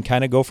getting, and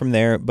kind of go from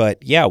there.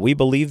 But yeah, we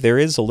believe there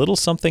is a little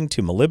something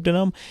to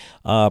molybdenum,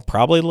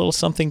 probably a little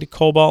something to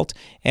cobalt,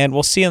 and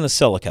we'll see on the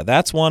silica.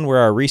 That's one where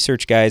our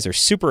research guys are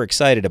super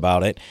excited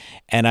about it,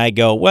 and I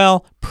go,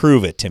 well,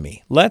 prove it to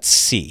me. Let's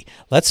see.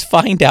 Let's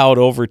find out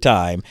over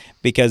time,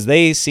 because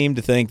they seem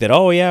to think that,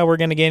 oh yeah, we're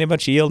going to gain a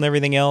bunch of yield and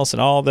everything else,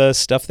 and all the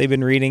stuff they've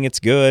been reading, it's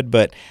good.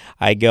 But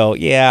I go,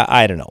 yeah,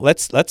 I don't know.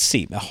 Let's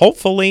see.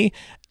 Hopefully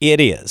it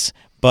is.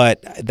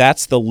 But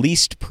that's the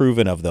least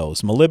proven of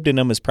those.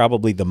 Molybdenum is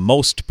probably the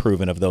most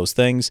proven of those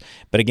things.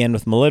 But again,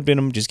 with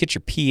molybdenum, just get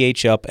your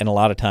pH up, and a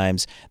lot of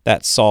times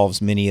that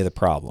solves many of the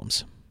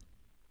problems.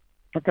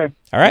 Okay.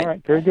 All right. All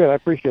right. Very good. I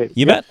appreciate it.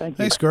 You bet. Thank you.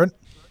 Thanks, Gordon.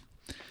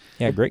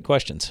 Yeah, great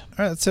questions.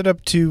 All right, let's head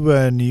up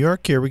to New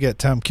York here. We got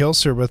Tom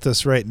Kilser with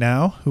us right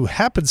now, who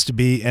happens to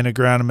be an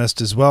agronomist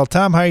as well.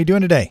 Tom, how are you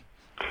doing today?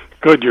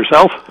 Good.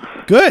 Yourself?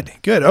 Good.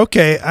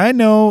 Okay, I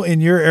know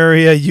in your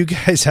area you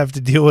guys have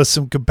to deal with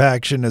some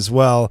compaction as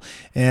well,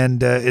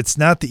 and it's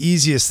not the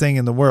easiest thing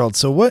in the world.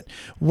 So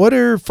what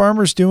are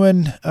farmers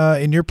doing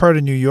in your part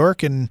of New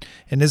York, and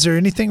is there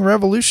anything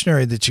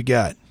revolutionary that you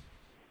got?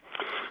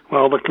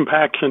 Well, the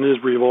compaction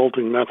is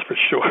revolting, that's for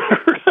sure.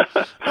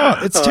 Oh,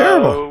 it's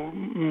terrible.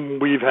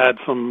 We've had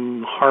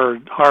some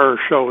horror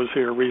shows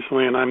here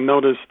recently, and I've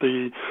noticed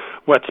the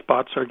wet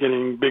spots are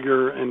getting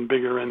bigger and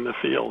bigger in the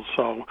field.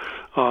 So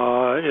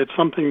it's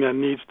something that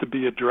needs to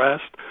be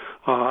addressed.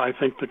 I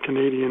think the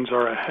Canadians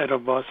are ahead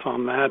of us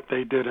on that.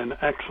 They did an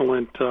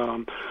excellent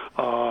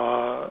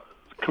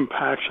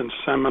compaction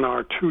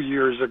seminar 2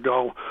 years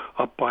ago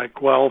up by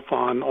Guelph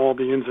on all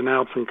the ins and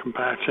outs in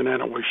compaction, and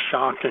it was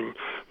shocking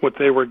what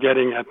they were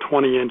getting at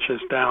 20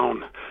 inches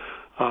down.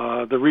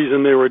 The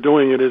reason they were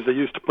doing it is they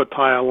used to put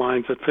tile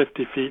lines at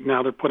 50 feet.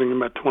 Now they're putting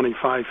them at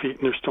 25 feet,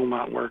 and they're still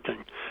not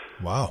working.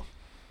 Wow.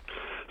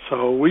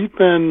 So we've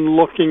been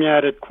looking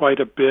at it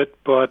quite a bit,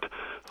 but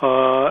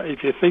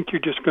if you think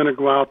you're just going to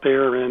go out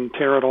there and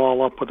tear it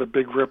all up with a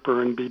big ripper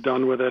and be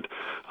done with it,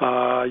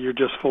 you're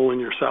just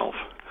fooling yourself.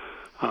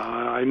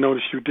 I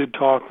noticed you did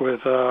talk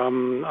with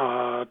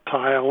a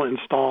tile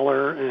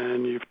installer,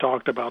 and you've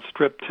talked about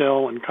strip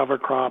till and cover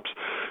crops.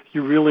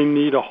 You really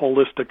need a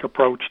holistic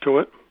approach to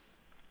it.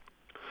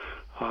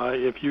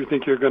 If you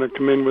think you're going to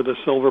come in with a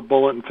silver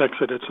bullet and fix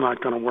it, it's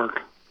not going to work.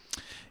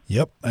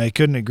 Yep, I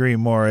couldn't agree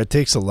more. It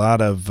takes a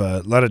lot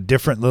of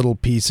different little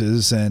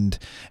pieces, and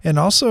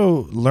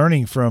also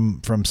learning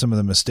from some of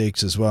the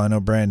mistakes as well. I know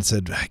Brian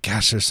said,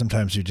 "Gosh, there's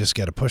sometimes you just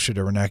got to push it,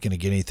 or we're not going to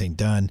get anything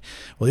done."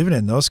 Well, even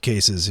in those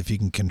cases, if you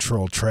can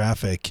control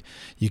traffic,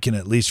 you can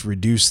at least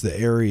reduce the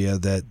area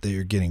that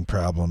you're getting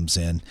problems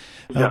in.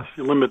 Yes,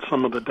 you limit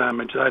some of the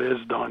damage that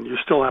is done. You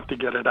still have to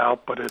get it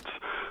out, but it's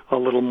a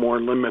little more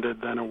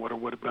limited than it would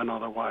have been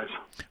otherwise.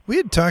 We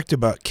had talked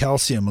about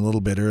calcium a little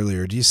bit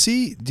earlier. Do you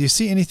see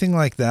anything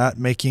like that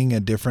making a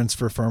difference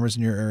for farmers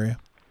in your area?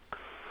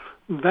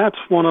 That's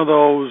one of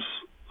those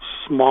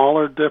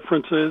smaller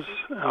differences.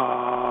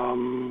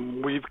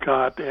 We've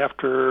got,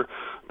 after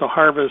the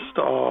harvest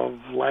of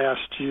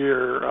last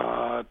year,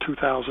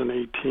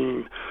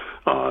 2018,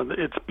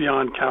 it's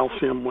beyond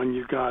calcium when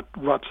you've got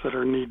ruts that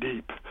are knee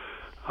deep.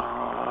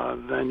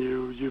 Then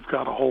you've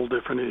got a whole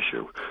different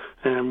issue.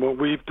 And what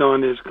we've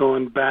done is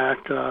gone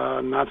back,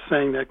 not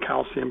saying that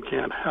calcium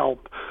can't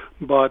help,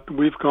 but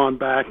we've gone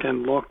back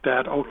and looked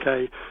at,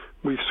 okay,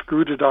 we've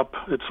screwed it up.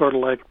 It's sort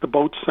of like the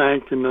boat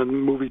sank in the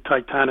movie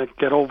Titanic.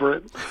 Get over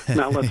it.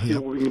 Now let's see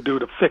what we can do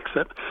to fix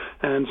it.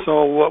 And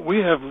so what we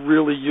have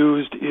really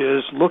used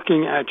is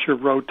looking at your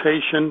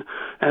rotation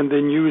and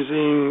then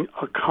using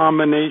a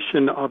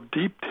combination of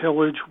deep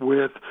tillage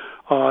with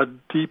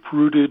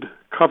deep-rooted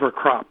cover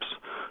crops.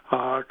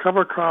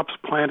 Cover crops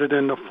planted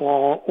in the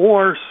fall,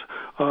 or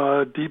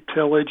deep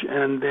tillage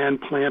and then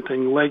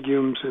planting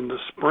legumes in the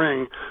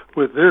spring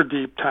with their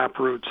deep tap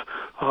roots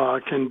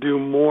can do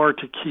more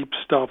to keep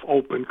stuff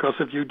open. Because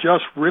if you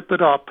just rip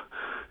it up,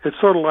 it's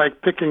sort of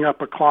like picking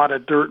up a clod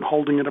of dirt and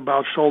holding it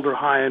about shoulder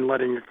high and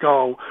letting it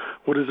go.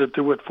 What does it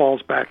do? It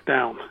falls back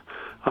down.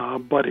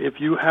 But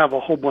if you have a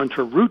whole bunch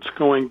of roots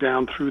going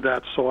down through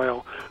that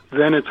soil,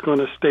 then it's going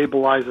to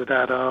stabilize it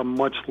at a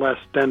much less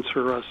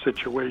denser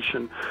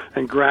situation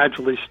and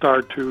gradually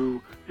start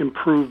to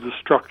improve the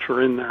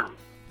structure in there.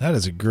 That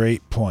is a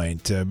great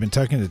point. I've been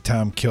talking to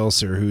Tom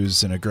Kilser,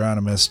 who's an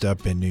agronomist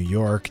up in New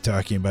York,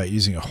 talking about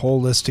using a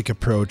holistic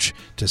approach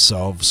to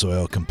solve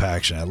soil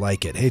compaction. I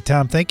like it. Hey,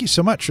 Tom, thank you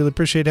so much. Really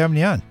appreciate having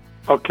you on.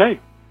 Okay.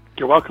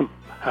 You're welcome.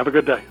 Have a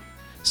good day.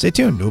 Stay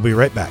tuned. We'll be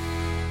right back.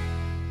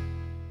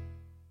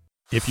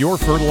 If your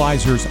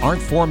fertilizers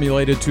aren't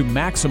formulated to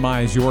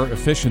maximize your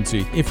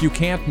efficiency, if you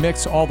can't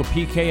mix all the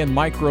PK and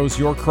micros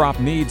your crop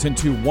needs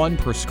into one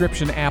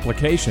prescription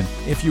application,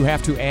 if you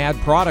have to add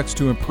products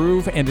to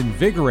improve and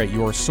invigorate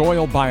your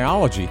soil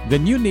biology,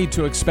 then you need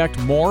to expect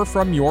more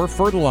from your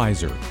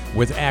fertilizer.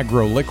 With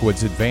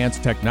AgroLiquid's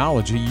advanced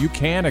technology, you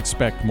can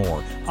expect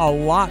more, a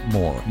lot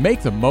more.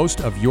 Make the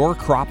most of your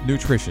crop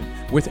nutrition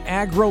with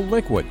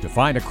AgroLiquid. To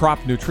find a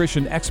crop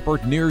nutrition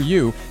expert near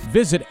you,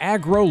 visit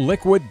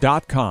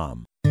agroliquid.com.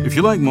 If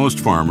you're like most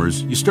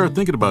farmers, you start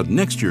thinking about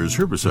next year's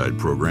herbicide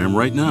program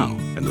right now.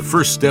 And the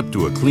first step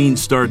to a clean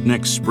start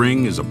next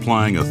spring is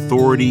applying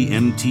Authority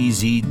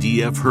MTZ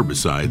DF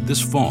herbicide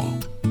this fall.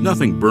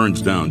 Nothing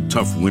burns down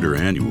tough winter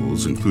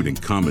annuals, including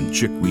common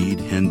chickweed,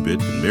 henbit,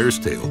 and mare's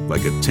tail,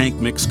 like a tank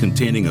mix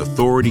containing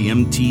Authority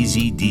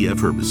MTZ DF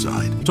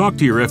herbicide. Talk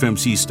to your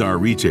FMC Star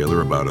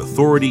retailer about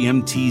Authority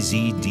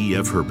MTZ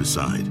DF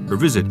herbicide, or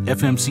visit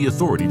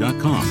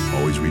fmcauthority.com.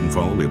 Always read and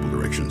follow label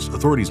directions.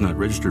 Authority is not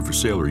registered for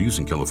sale or use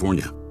in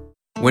California.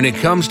 When it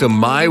comes to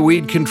my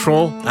weed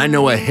control, I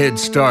know a head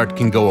start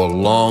can go a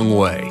long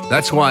way.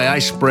 That's why I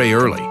spray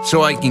early,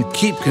 so I can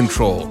keep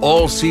control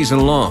all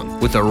season long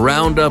with the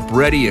Roundup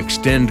Ready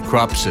Extend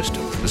crop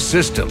system, the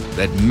system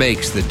that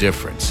makes the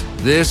difference.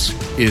 This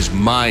is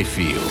my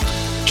field.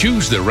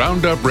 Choose the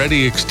Roundup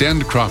Ready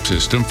Extend crop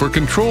system for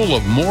control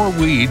of more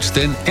weeds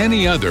than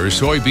any other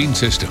soybean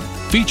system.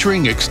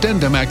 featuring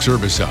XtendiMax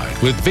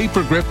herbicide with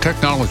Vapor Grip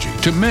technology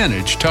to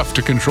manage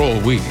tough-to-control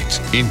weeds,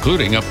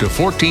 including up to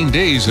 14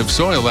 days of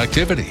soil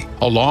activity,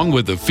 along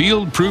with the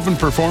field-proven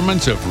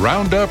performance of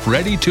Roundup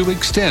Ready to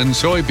Extend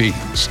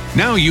soybeans.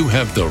 Now you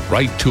have the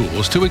right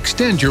tools to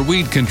extend your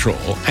weed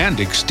control and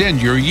extend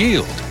your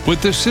yield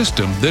with the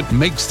system that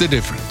makes the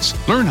difference.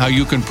 Learn how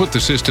you can put the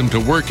system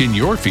to work in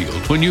your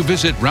field when you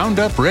visit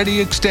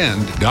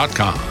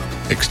RoundupReadyExtend.com.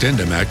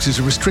 XtendiMax is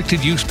a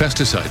restricted use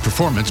pesticide.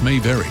 Performance may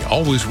vary.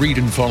 Always read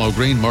and follow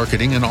grain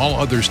marketing and all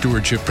other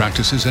stewardship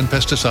practices and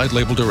pesticide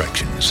label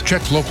directions.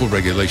 Check local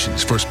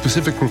regulations for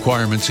specific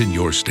requirements in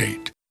your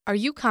state. Are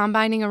you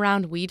combining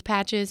around weed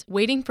patches,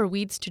 waiting for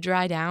weeds to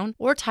dry down,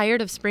 or tired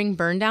of spring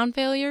burndown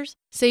failures?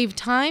 Save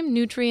time,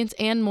 nutrients,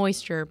 and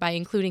moisture by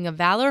including a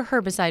Valor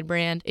herbicide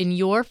brand in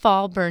your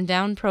fall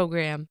burndown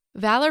program.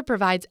 Valor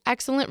provides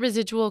excellent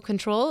residual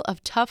control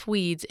of tough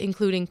weeds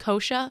including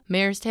kochia,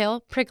 mare's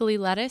tail, prickly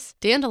lettuce,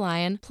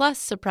 dandelion, plus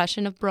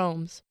suppression of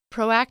bromes.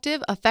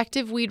 Proactive,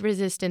 effective weed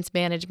resistance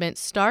management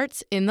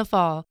starts in the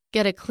fall.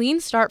 Get a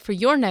clean start for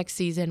your next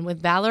season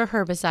with Valor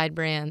herbicide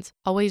brands.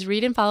 Always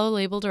read and follow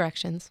label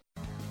directions.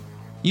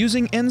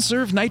 Using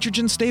N-Serve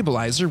nitrogen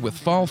stabilizer with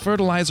fall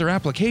fertilizer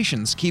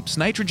applications keeps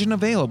nitrogen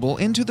available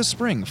into the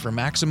spring for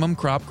maximum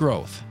crop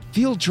growth.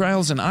 Field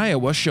trials in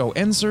Iowa show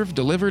N-Serve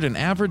delivered an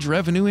average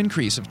revenue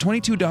increase of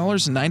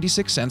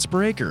 $22.96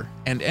 per acre,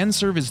 and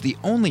N-Serve is the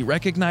only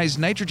recognized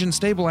nitrogen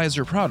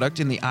stabilizer product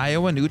in the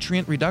Iowa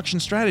Nutrient Reduction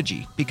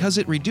Strategy because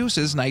it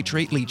reduces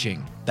nitrate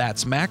leaching.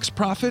 That's max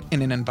profit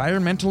in an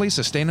environmentally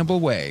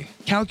sustainable way.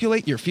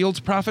 Calculate your field's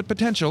profit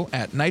potential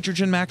at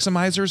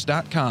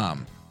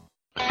nitrogenmaximizers.com.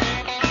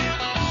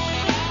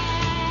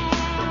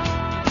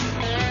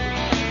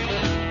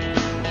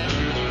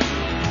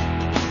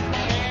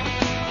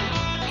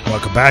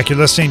 Welcome back. You're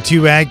listening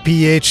to Ag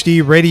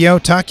PhD Radio,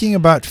 talking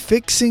about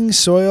fixing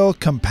soil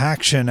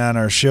compaction on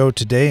our show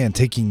today and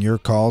taking your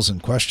calls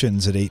and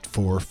questions at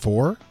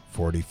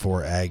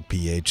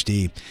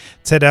 844-44-AG-PhD.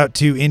 Let's head out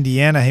to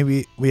Indiana.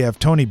 Hey, we have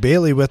Tony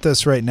Bailey with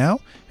us right now,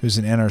 who's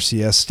an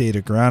NRCS state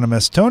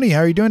agronomist. Tony, how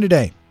are you doing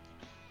today?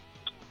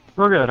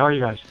 We're good. How are you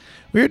guys?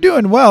 We're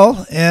doing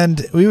well,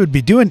 and we would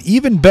be doing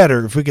even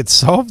better if we could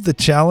solve the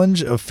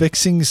challenge of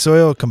fixing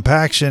soil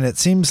compaction. It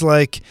seems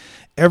like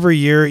every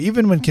year,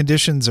 even when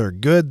conditions are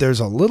good, there's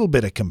a little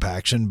bit of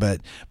compaction, but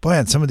boy,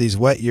 on some of these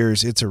wet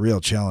years, it's a real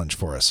challenge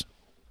for us.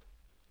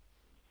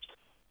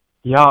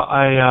 Yeah,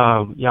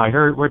 I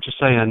heard what you're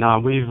saying.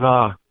 We've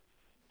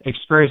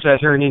experienced that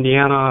here in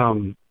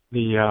Indiana.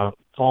 The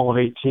fall of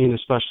 18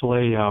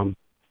 especially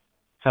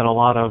had a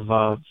lot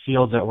of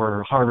fields that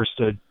were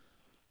harvested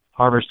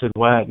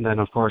wet, and then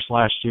of course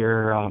last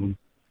year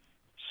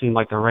seemed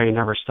like the rain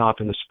never stopped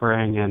in the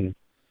spring, and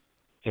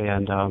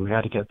we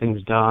had to get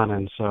things done,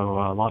 and so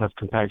a lot of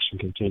compaction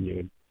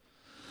continued.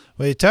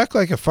 Well, you talk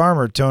like a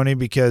farmer, Tony,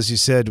 because you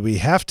said we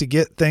have to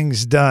get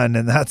things done,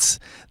 and that's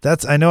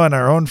I know on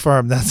our own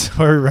farm, that's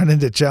where we run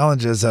into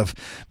challenges of,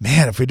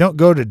 man, if we don't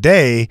go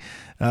today,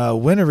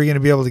 when are we going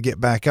to be able to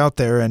get back out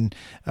there? And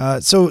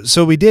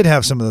so we did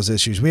have some of those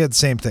issues. We had the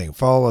same thing.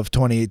 Fall of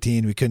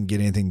 2018, we couldn't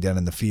get anything done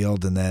in the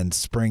field, and then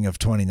spring of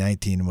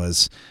 2019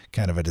 was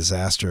kind of a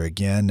disaster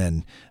again.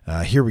 And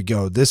here we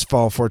go. This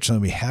fall,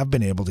 fortunately, we have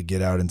been able to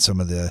get out in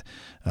some of the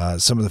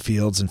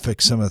fields and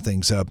fix some of the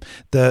things up.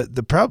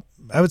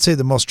 I would say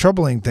the most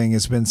troubling thing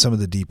has been some of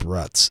the deep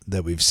ruts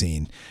that we've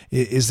seen.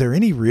 Is there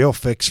any real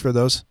fix for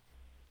those?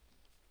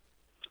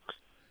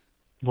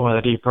 Boy,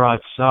 the deep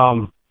ruts.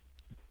 And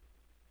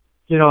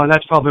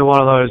that's probably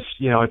one of those.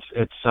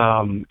 It's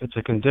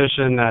a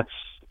condition that's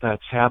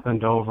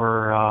happened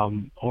over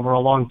a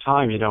long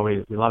time. We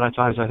a lot of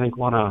times I think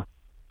want to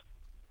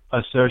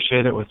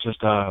associate it with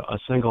just a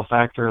single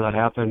factor that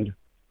happened,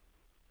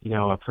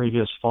 a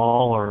previous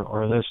fall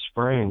or this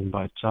spring,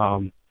 but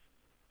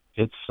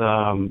it's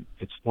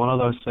one of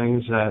those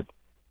things that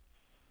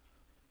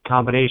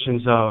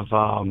combinations of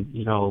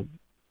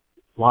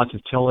lots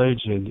of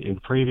tillage in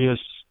previous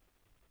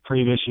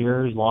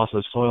years, loss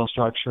of soil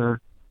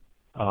structure.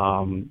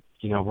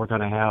 We're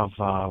going to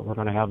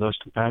have those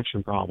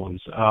compaction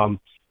problems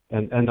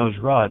and those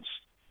ruts,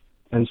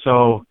 and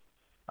so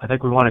I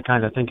think we want to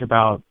kind of think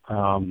about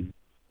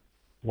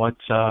what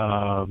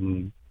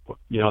that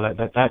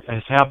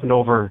has happened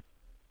over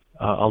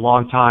a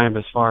long time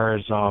as far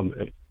as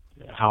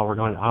how we're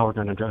going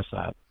to address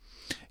that.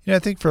 I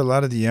think for a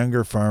lot of the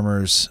younger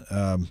farmers,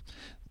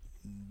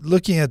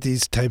 looking at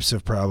these types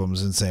of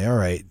problems and saying, all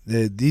right,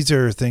 these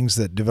are things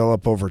that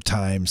develop over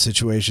time.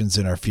 Situations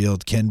in our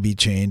field can be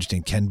changed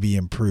and can be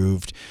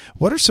improved.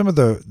 What are some of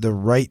the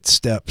right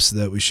steps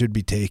that we should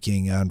be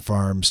taking on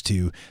farms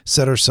to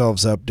set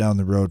ourselves up down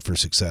the road for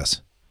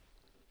success?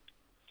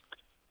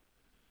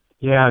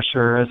 Yeah,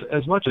 sure.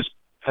 As much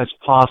as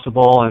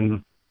possible,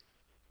 and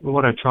we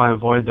want to try and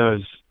avoid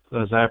those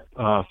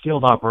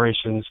field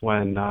operations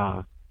when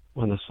the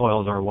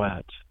soils are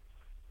wet.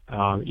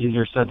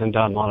 Easier said than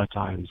done a lot of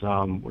times.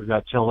 We've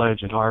got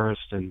tillage and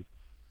harvest and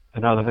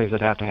other things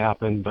that have to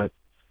happen, but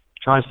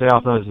try and stay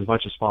off those as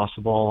much as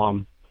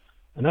possible.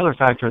 Another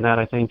factor in that,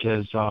 I think,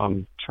 is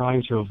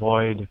trying to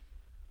avoid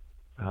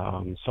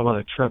some of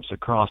the trips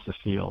across the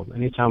field.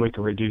 Anytime we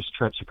can reduce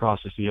trips across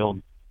the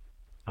field,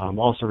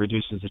 also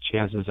reduces the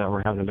chances that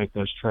we're having to make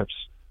those trips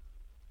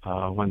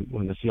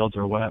when the fields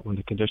are wet, when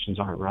the conditions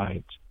aren't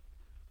right.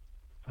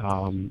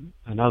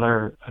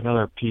 Another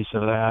piece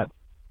of that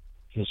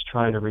is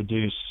trying to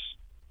reduce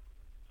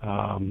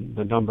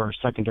the number of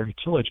secondary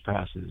tillage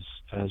passes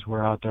as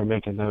we're out there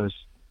making those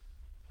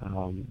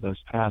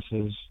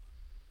passes,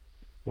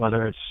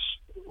 whether it's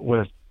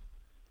with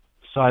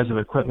size of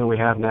equipment we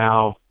have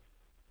now,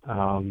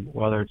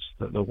 whether it's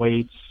the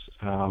weights,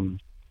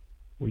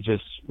 we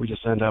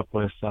just end up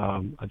with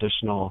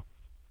additional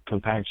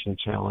compaction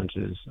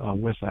challenges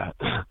with that.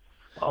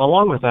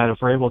 Along with that, if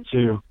we're able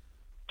to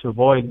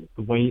avoid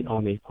weight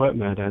on the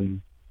equipment,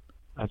 and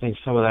I think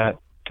some of that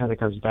kind of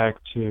comes back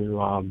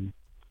to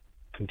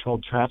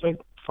controlled traffic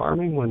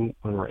farming when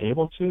we're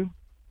able to.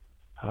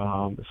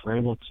 If we're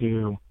able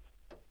to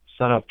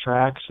set up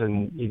tracks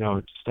and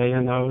stay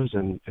in those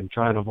and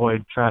try and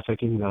avoid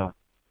trafficking the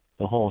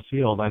whole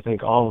field, I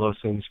think all of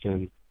those things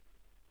can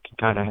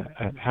kind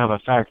of have a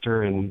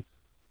factor in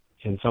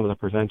some of the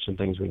prevention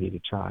things we need to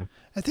try.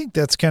 I think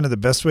that's kind of the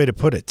best way to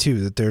put it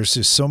too, that there's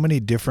just so many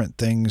different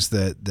things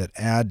that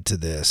add to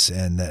this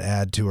and that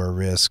add to our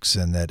risks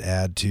and that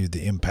add to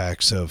the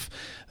impacts of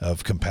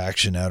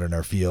compaction out in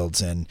our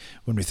fields. And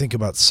when we think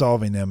about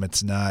solving them,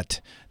 it's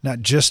not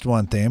just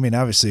one thing. I mean,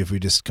 obviously if we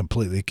just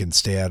completely can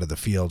stay out of the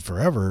field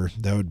forever,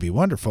 that would be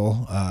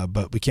wonderful,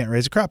 but we can't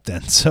raise a crop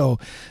then. So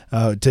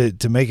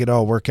to make it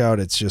all work out,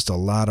 it's just a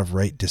lot of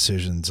right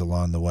decisions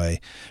along the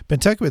way. Been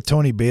talking with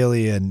Tony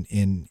Bailey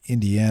in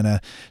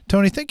Indiana.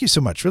 Tony, thank you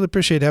so much. Really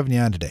appreciate having you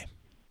on today.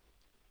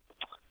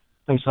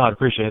 Thanks a lot.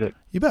 Appreciate it.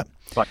 You bet.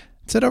 Bye.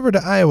 Let's head over to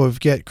Iowa. We've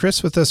got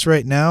Chris with us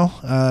right now,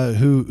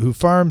 who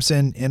farms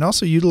and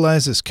also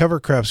utilizes cover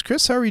crops.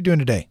 Chris, how are you doing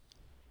today?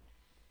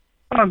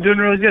 I'm doing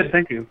really good.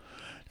 Thank you.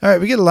 All right.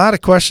 We get a lot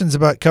of questions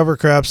about cover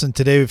crops, and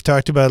today we've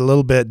talked about it a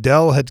little bit.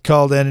 Dell had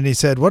called in and he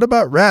said, what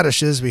about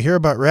radishes? We hear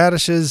about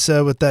radishes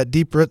with that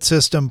deep root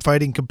system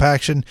fighting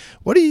compaction.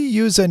 What do you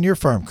use on your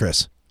farm,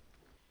 Chris?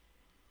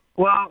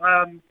 Well,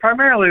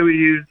 primarily we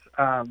use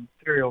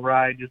cereal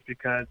rye just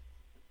because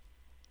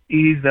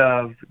ease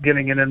of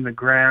getting it in the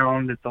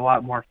ground. It's a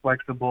lot more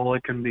flexible.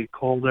 It can be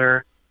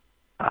colder.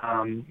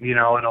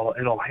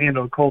 It'll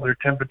handle colder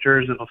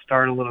temperatures. It'll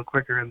start a little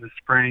quicker in the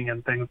spring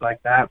and things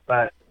like that.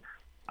 But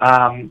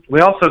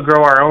we also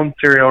grow our own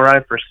cereal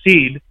rye for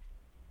seed.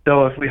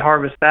 So if we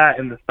harvest that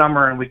in the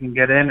summer and we can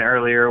get in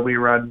earlier, we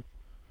run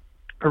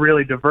a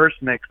really diverse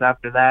mix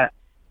after that.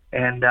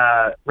 And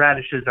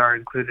radishes are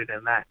included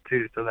in that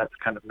too, so that's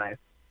kind of nice.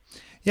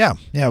 Yeah,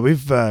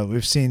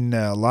 we've seen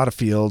a lot of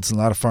fields and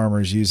a lot of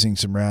farmers using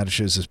some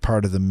radishes as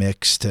part of the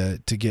mix to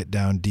get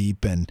down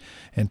deep and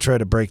try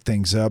to break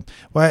things up.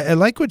 Well, I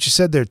like what you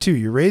said there too.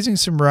 You're raising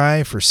some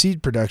rye for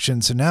seed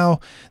production, so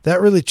now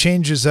that really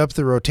changes up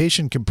the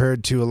rotation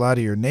compared to a lot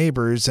of your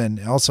neighbors,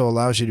 and also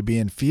allows you to be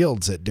in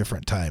fields at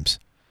different times.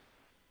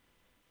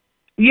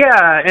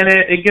 Yeah, and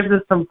it gives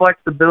us some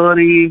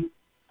flexibility.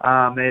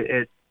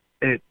 It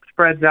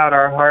spreads out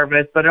our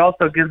harvest, but it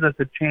also gives us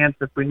a chance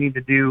if we need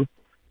to do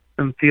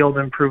some field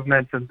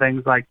improvements and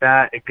things like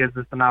that. It gives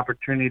us an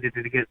opportunity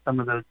to get some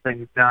of those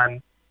things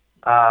done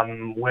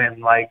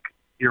when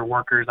your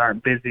workers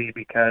aren't busy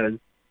because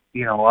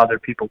other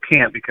people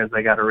can't because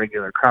they got a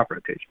regular crop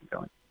rotation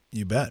going.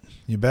 You bet.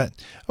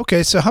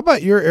 Okay, so how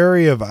about your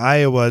area of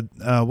Iowa?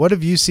 What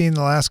have you seen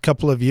the last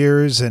couple of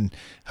years, and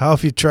how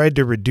have you tried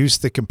to reduce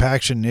the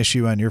compaction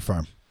issue on your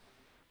farm?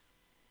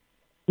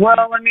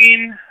 Well, I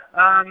mean,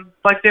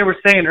 like they were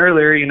saying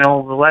earlier,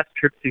 the less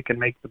trips you can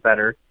make, the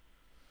better.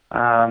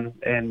 And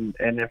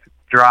if it's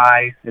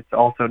dry, it's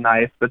also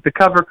nice. But the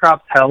cover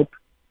crops help.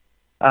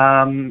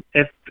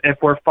 If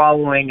we're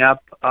following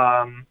up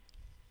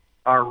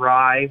our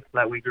rye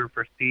that we grew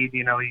for seed,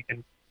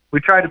 we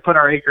try to put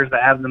our acres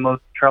that have the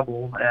most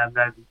trouble,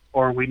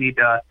 or we need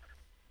to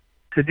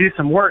do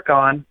some work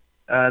on.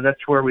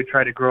 That's where we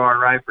try to grow our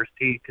rye for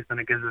seed, because then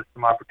it gives us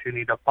some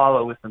opportunity to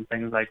follow with some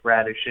things like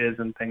radishes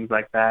and things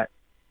like that.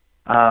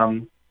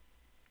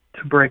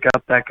 To break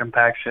up that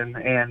compaction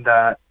and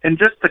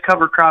just the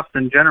cover crops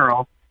in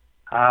general.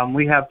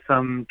 We have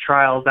some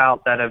trials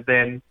out that have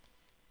been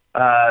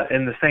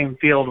in the same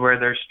field where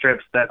there's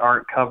strips that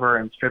aren't cover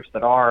and strips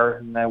that are,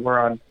 and that we're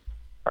on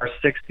our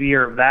 6th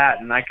year of that.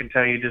 And I can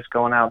tell you, just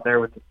going out there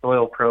with the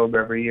soil probe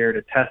every year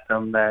to test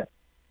them, that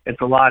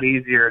it's a lot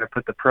easier to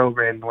put the probe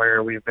in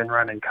where we've been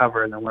running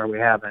cover than where we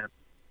haven't.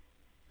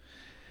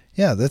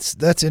 Yeah, that's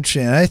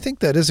interesting. And I think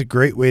that is a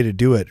great way to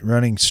do it,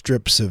 running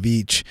strips of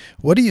each.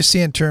 What do you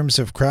see in terms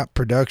of crop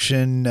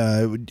production?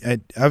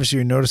 Obviously,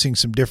 you're noticing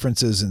some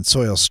differences in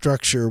soil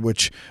structure,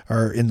 which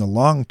are in the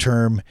long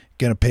term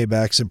going to pay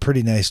back some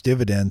pretty nice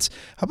dividends.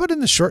 How about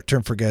in the short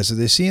term for guys? Are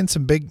they seeing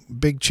some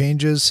big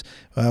changes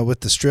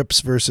with the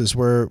strips versus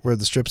where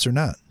the strips are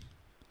not?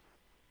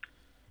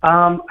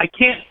 I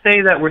can't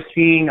say that we're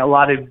seeing a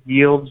lot of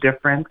yield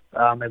difference,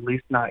 at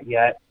least not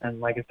yet. And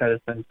like I said,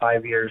 it's been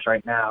 5 years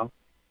right now.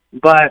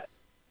 But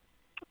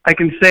I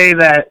can say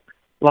that,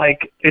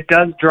 like, it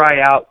does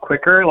dry out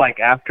quicker. Like,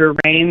 after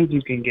rains,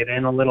 you can get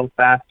in a little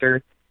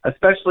faster,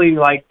 especially,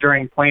 like,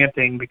 during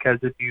planting, because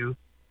if you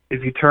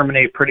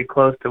terminate pretty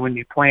close to when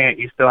you plant,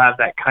 you still have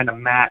that kind of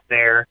mat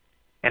there,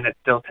 and it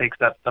still takes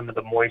up some of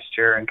the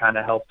moisture and kind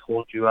of helps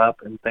hold you up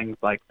and things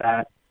like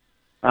that.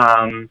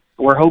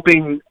 We're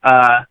hoping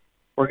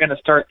we're going to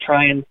start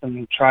trying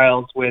some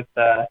trials with,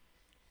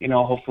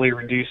 hopefully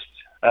reduced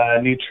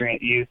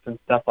nutrient use and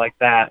stuff like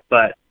that.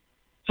 But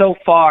so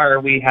far,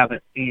 we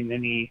haven't seen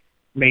any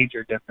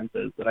major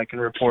differences that I can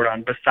report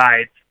on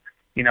besides,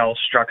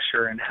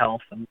 structure and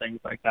health and things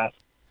like that.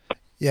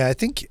 Yeah, I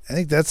think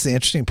that's the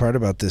interesting part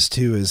about this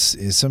too is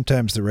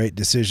sometimes the right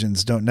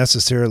decisions don't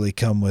necessarily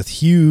come with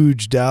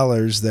huge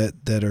dollars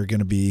that are going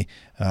to be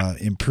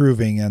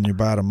improving on your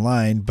bottom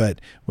line.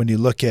 But when you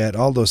look at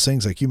all those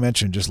things, like you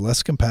mentioned, just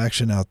less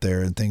compaction out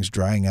there and things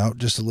drying out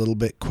just a little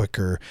bit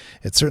quicker,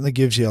 it certainly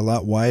gives you a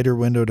lot wider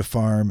window to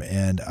farm.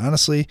 And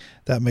honestly,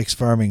 that makes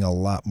farming a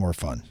lot more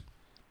fun.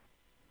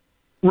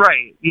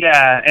 Right,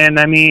 yeah. And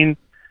I mean,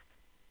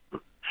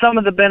 some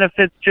of the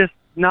benefits just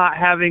not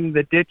having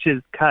the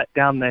ditches cut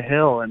down the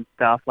hill and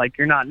stuff, like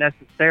you're not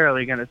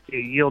necessarily going to see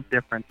a yield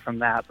difference from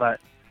that, but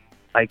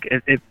like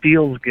it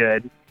feels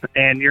good,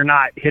 and you're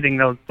not hitting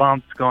those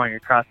bumps going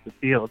across the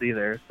field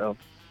either. So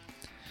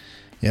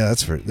yeah,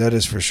 that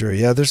is for sure.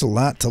 Yeah, there's a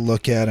lot to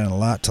look at and a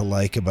lot to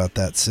like about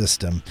that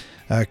system.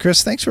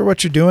 Chris, thanks for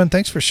what you're doing.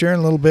 Thanks for sharing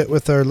a little bit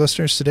with our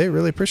listeners today.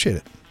 Really appreciate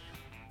it.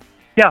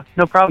 Yeah,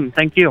 no problem.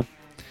 Thank you.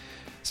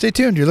 Stay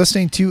tuned. You're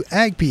listening to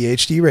Ag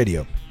PhD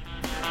Radio.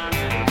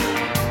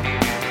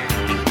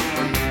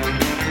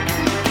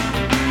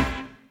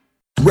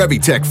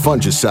 Revitec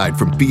fungicide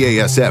from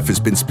BASF has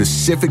been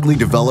specifically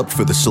developed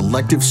for the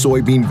selective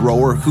soybean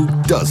grower who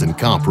doesn't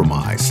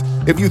compromise.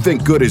 If you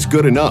think good is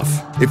good enough,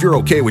 if you're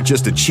okay with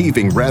just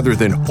achieving rather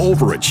than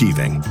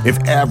overachieving, if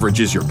average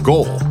is your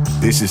goal,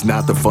 this is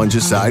not the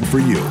fungicide for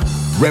you.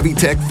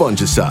 Revitec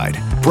fungicide,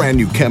 brand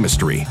new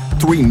chemistry,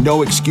 3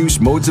 no-excuse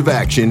modes of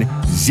action,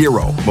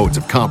 0 modes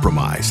of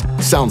compromise.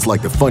 Sounds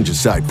like the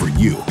fungicide for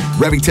you.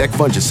 Revitec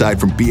fungicide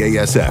from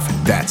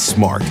BASF. That's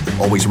smart.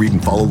 Always read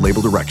and follow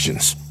label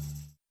directions.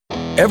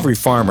 Every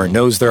farmer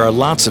knows there are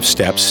lots of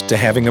steps to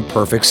having a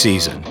perfect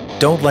season.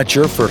 Don't let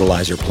your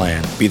fertilizer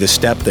plan be the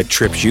step that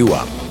trips you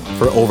up.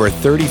 For over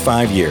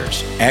 35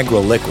 years,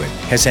 AgroLiquid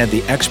has had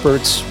the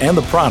experts and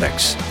the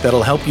products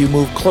that'll help you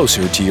move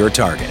closer to your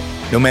target.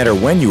 No matter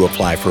when you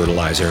apply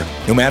fertilizer,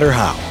 no matter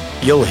how,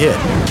 you'll hit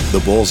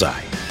the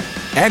bullseye.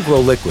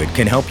 AgroLiquid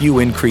can help you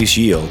increase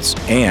yields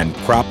and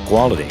crop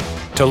quality.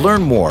 To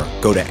learn more,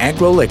 go to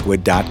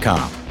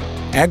agroliquid.com.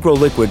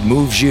 AgroLiquid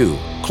moves you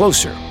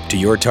closer to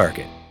your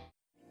target.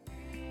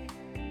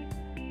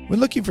 When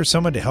looking for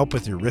someone to help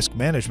with your risk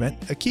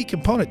management, a key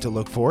component to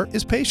look for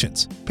is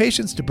patience.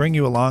 Patience to bring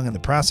you along in the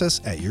process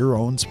at your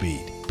own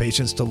speed.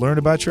 Patience to learn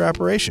about your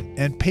operation.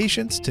 And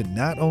patience to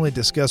not only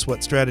discuss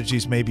what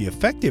strategies may be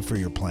effective for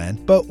your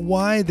plan, but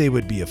why they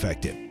would be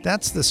effective.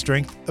 That's the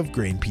strength of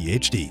Grain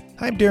PhD.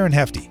 I'm Darren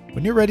Hefty.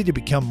 When you're ready to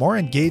become more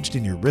engaged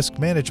in your risk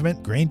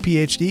management, Grain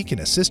PhD can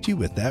assist you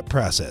with that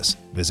process.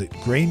 Visit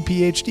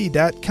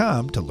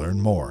grainphd.com to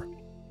learn more.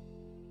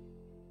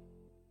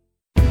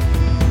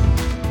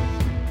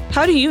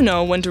 How do you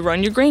know when to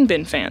run your grain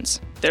bin fans?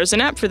 There's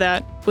an app for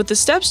that. With the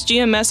Steps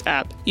GMS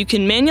app, you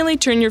can manually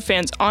turn your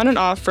fans on and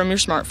off from your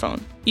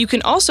smartphone. You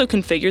can also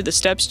configure the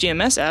Steps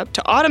GMS app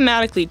to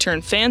automatically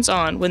turn fans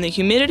on when the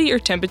humidity or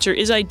temperature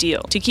is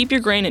ideal to keep your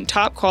grain in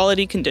top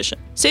quality condition.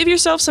 Save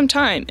yourself some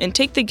time and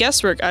take the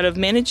guesswork out of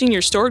managing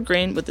your stored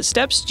grain with the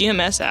Steps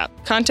GMS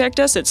app.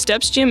 Contact us at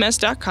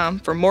stepsgms.com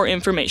for more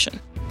information.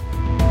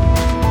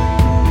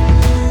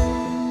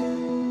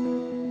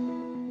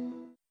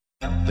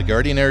 The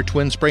Guardian Air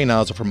Twin Spray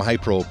Nozzle from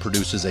Hypro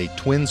produces a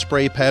twin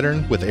spray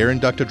pattern with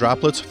air-inducted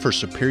droplets for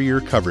superior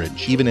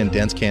coverage, even in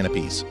dense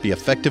canopies. Be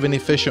effective and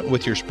efficient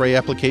with your spray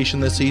application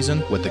this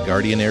season with the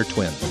Guardian Air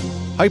Twin.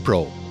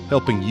 Hypro,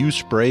 helping you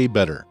spray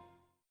better.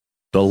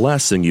 The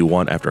last thing you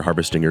want after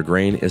harvesting your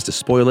grain is to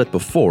spoil it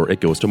before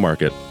it goes to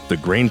market. The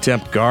Grain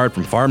Temp Guard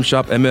from Farm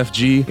Shop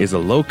MFG is a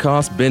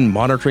low-cost bin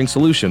monitoring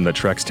solution that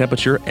tracks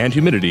temperature and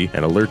humidity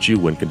and alerts you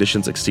when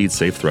conditions exceed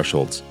safe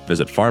thresholds.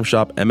 Visit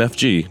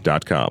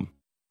farmshopmfg.com.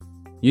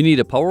 You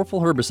need a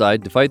powerful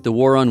herbicide to fight the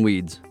war on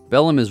weeds.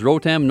 Bellum is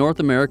Rotam North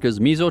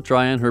America's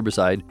mesotrione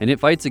herbicide, and it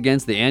fights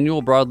against the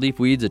annual broadleaf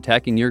weeds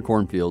attacking your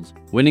cornfields.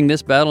 Winning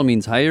this battle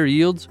means higher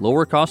yields,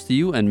 lower cost to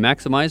you, and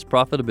maximized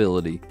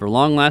profitability. For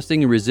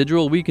long-lasting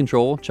residual weed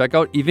control, check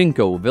out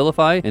Evinco,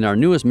 Vilify, and our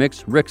newest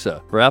mix,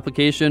 Rixa. For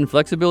application,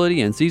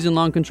 flexibility, and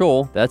season-long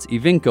control, that's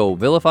Evinco,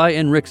 Vilify,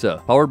 and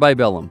Rixa, powered by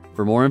Bellum.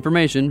 For more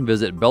information,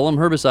 visit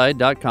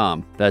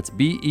bellumherbicide.com. That's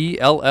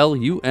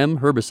BELLUM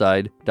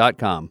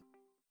herbicide.com.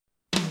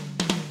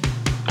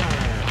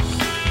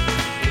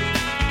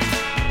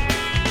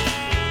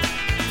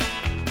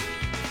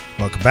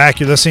 Welcome back.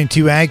 You're listening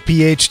to Ag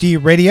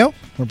PhD Radio.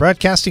 We're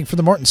broadcasting from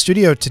the Morton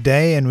studio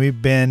today, and we've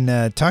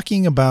been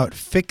talking about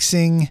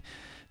fixing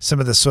some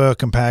of the soil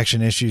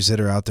compaction issues that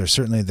are out there.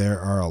 Certainly there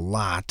are a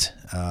lot.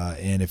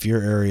 And if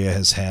your area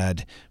has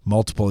had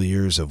multiple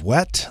years of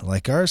wet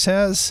like ours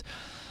has,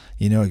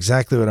 you know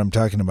exactly what I'm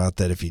talking about,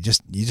 that if you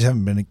just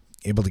haven't been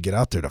able to get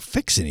out there to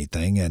fix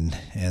anything,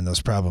 and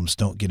those problems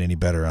don't get any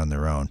better on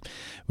their own.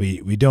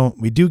 We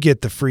do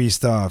get the freeze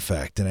thaw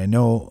effect, and I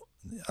know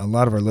a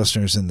lot of our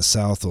listeners in the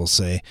South will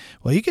say,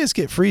 well, you guys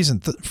get freeze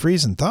and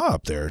thaw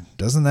up there.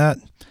 Doesn't that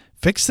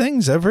fix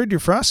things? I've heard your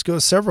frost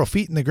goes several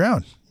feet in the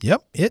ground.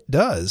 Yep, it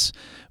does.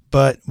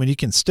 But when you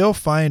can still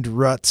find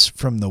ruts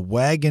from the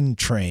wagon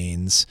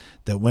trains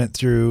that went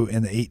through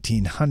in the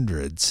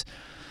 1800s,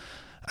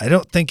 I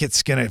don't think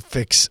it's going to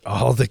fix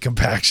all the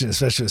compaction,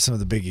 especially with some of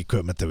the big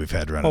equipment that we've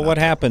had running. Well, what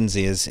happens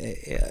is,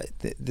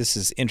 this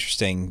is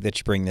interesting that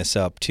you bring this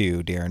up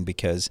too, Darren,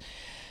 because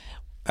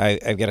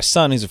I've got a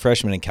son who's a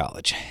freshman in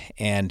college,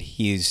 and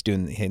he's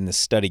doing in the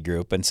study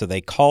group, and so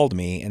they called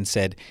me and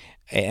said,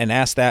 and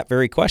asked that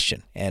very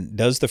question, and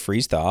does the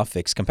freeze thaw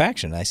fix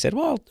compaction? And I said,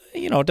 well,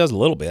 you know, it does a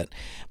little bit,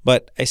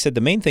 but I said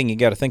the main thing you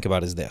got to think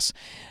about is this: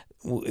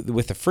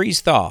 with the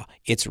freeze thaw,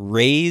 it's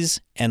raise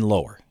and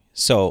lower,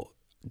 so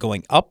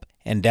going up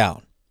and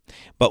down.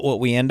 But what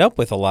we end up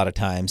with a lot of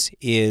times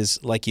is,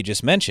 like you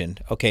just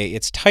mentioned, okay,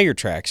 it's tire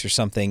tracks or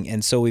something,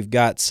 and so we've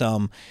got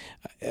some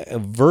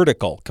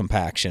vertical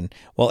compaction.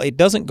 Well, it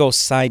doesn't go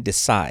side to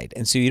side,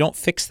 and so you don't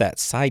fix that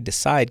side to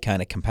side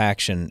kind of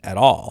compaction at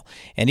all.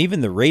 And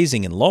even the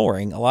raising and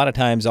lowering, a lot of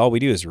times all we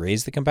do is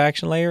raise the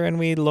compaction layer and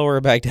we lower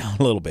it back down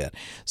a little bit.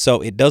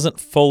 So it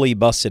doesn't fully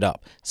bust it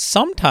up.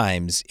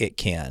 Sometimes it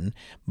can,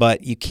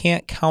 but you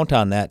can't count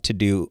on that to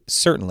do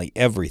certainly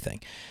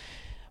everything.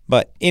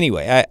 But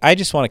anyway, I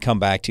just want to come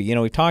back to,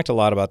 we've talked a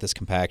lot about this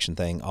compaction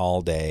thing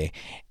all day,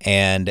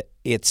 and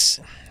it's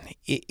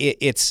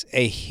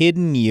a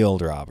hidden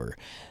yield robber.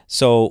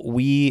 So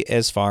we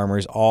as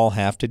farmers all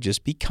have to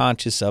just be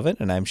conscious of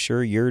it, and I'm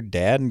sure your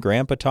dad and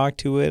grandpa talked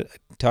to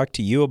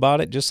you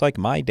about it, just like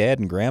my dad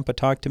and grandpa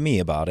talked to me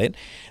about it,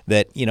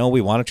 that, we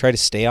want to try to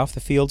stay off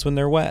the fields when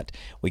they're wet.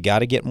 We got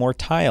to get more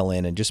tile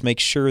in and just make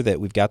sure that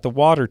we've got the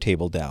water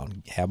table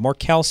down, have more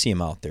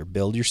calcium out there,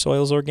 build your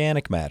soil's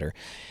organic matter.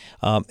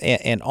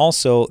 And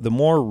also, the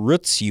more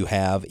roots you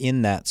have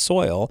in that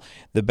soil,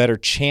 the better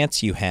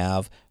chance you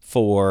have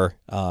for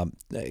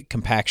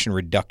compaction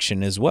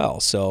reduction as well.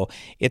 So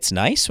it's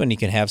nice when you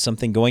can have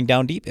something going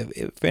down deep.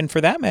 And for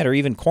that matter,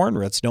 even corn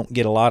roots don't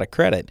get a lot of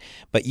credit.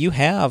 But you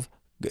have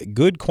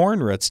good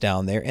corn roots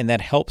down there, and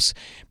that helps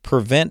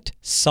prevent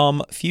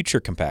some future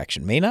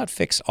compaction. May not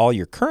fix all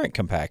your current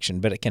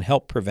compaction, but it can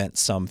help prevent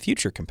some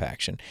future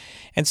compaction.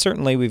 And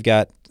certainly we've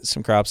got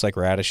some crops like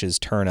radishes,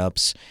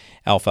 turnips,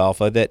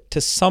 alfalfa that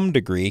to some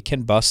degree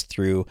can bust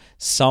through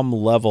some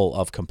level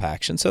of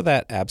compaction, so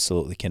that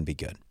absolutely can be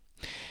good.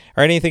 All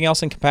right, anything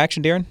else in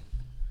compaction, Darren?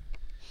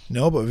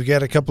 No, but we've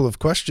got a couple of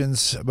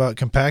questions about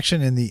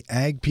compaction in the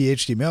Ag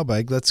PhD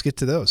mailbag. Let's get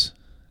to those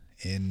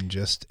in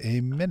just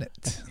a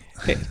minute.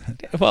 So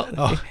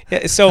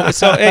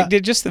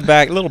just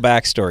the little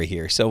backstory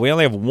here. So we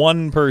only have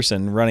one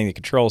person running the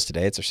controls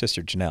today. It's our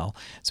sister Janelle,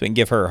 so we can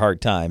give her a hard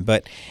time.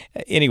 But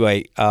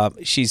anyway,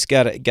 she's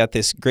got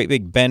this great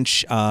big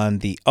bench on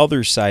the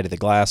other side of the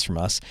glass from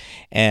us,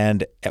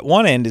 and at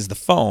one end is the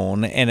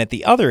phone, and at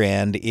the other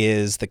end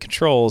is the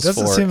controls.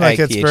 Doesn't for seem like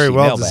Ag it's PhD very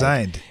well mailbag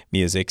designed.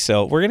 Music.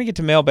 So we're gonna get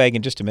to mailbag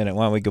in just a minute.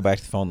 Why don't we go back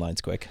to the phone lines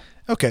quick?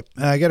 Okay.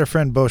 I got our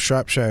friend Bo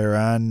Shropshire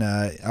on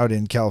out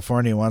in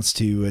California, wants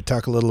to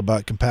talk a little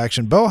about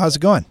compaction. Bo, how's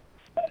it going?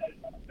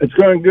 It's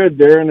going good,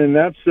 Darren, and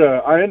that's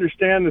I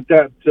understand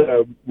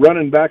that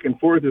running back and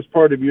forth is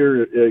part of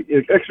your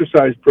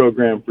exercise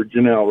program for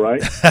Janelle,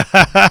 right?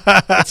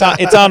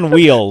 It's on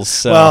wheels.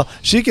 So. Well,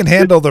 she can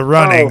handle the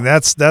running. Oh.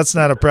 That's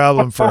not a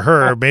problem for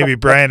her. Maybe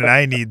Brian and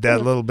I need that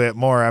a little bit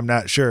more. I'm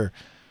not sure.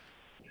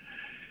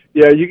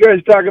 Yeah, you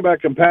guys talk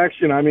about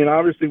compaction. I mean,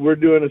 obviously we're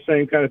doing the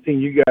same kind of thing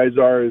you guys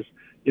are, is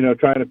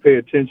trying to pay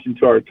attention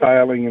to our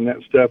tiling and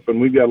that stuff,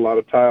 and we've got a lot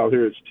of tile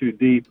here. It's too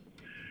deep.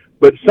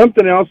 But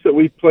something else that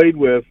we've played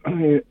with,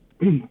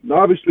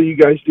 obviously you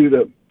guys do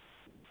the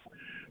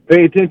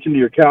pay attention to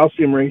your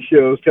calcium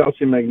ratios,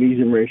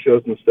 calcium-magnesium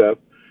ratios and stuff.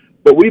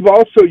 But we've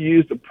also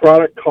used a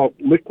product called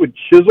Liquid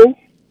Chisel.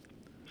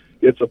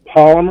 It's a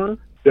polymer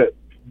that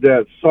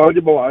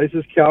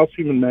solubilizes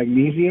calcium and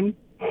magnesium.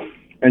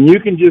 And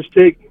you can just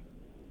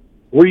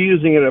we're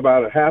using it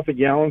about a half a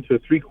gallon to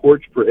 3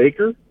 quarts per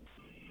acre.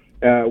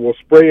 We'll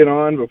spray it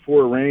on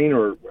before rain,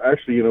 or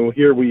actually,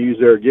 here we use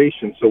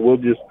irrigation, so we'll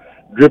just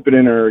drip it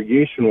in our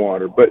irrigation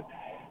water. But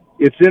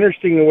it's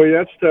interesting the way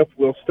that stuff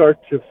will start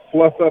to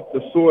fluff up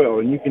the soil,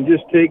 and you can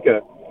just take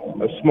a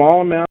small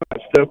amount of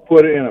that stuff,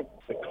 put it in a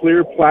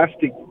clear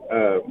plastic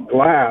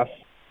glass,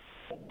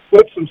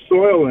 put some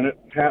soil in it,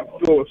 half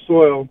full of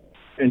soil,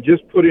 and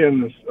just put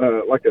in this,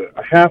 like a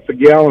half a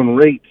gallon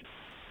rate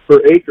per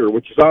acre,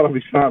 which is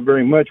obviously not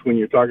very much when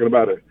you're talking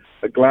about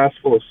a glass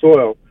full of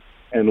soil,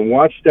 and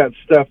watch that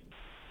stuff,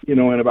 in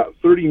about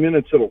 30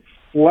 minutes it'll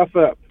fluff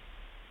up.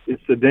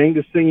 It's the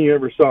dangest thing you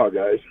ever saw,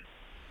 guys.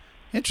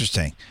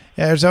 Interesting.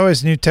 Yeah, there's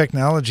always new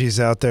technologies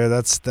out there.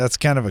 That's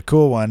kind of a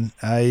cool one.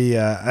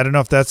 I don't know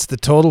if that's the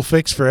total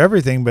fix for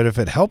everything, but if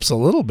it helps a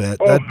little bit,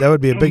 that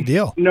would be a big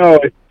deal. No,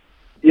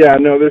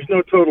 there's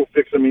no total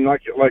fix. I mean,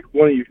 like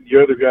one of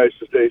your other guys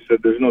today said,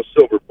 there's no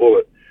silver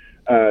bullet.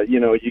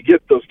 You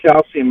get those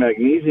calcium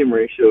magnesium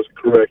ratios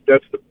correct.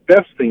 That's the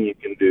best thing you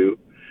can do.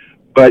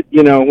 But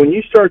when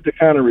you start to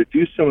kind of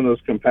reduce some of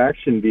those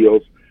compaction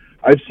deals,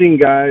 I've seen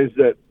guys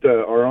that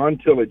are on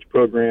tillage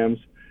programs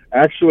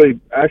actually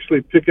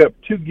pick up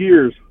 2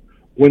 gears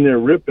when they're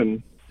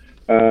ripping,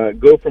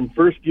 go from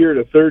first gear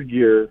to third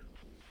gear,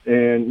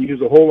 and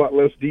use a whole lot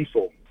less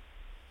diesel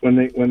when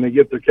they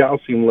get their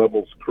calcium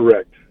levels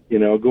correct.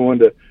 Going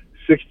to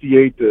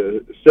 68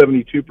 to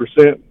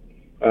 72%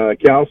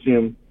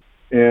 calcium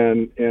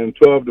and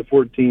 12 to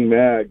 14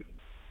 mag.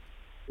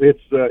 And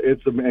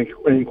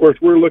of course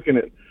we're looking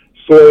at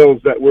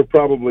soils that were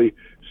probably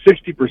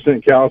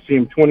 60%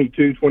 calcium,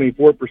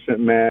 24%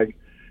 mag,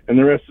 and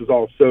the rest is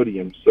all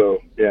sodium. So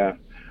yeah,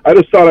 I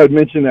just thought I'd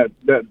mention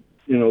that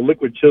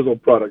liquid chisel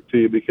product to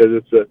you because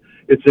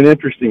it's an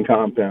interesting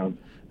compound.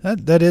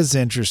 That is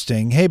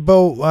interesting. Hey,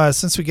 Bo,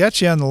 since we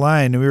got you on the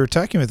line, we were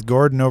talking with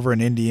Gordon over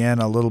in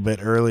Indiana a little bit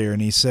earlier,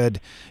 and he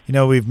said,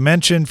 we've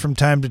mentioned from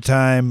time to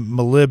time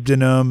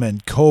molybdenum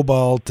and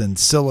cobalt and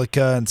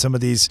silica and some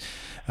of these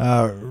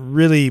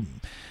really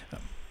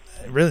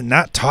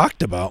not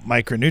talked about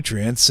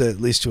micronutrients, at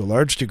least to a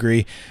large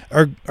degree.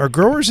 Are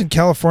growers in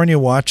California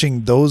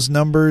watching those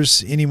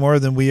numbers any more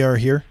than we are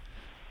here?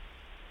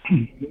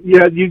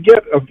 Yeah, you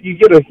get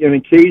an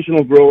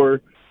occasional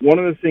grower. One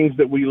of the things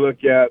that we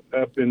look at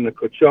up in the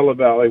Coachella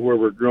Valley where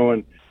we're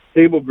growing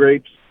table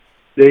grapes,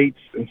 dates,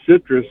 and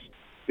citrus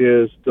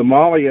is the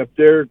moly up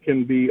there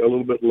can be a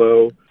little bit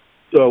low.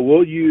 So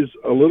we'll use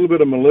a little bit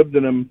of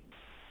molybdenum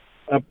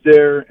up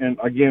there, and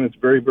again, it's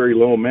very, very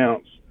low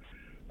amounts.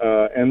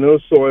 And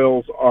those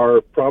soils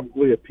are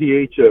probably a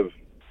pH of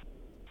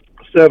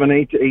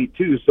 7.8 to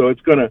 8.2, so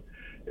it's going to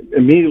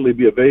immediately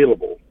be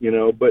available,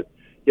 But,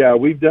 yeah,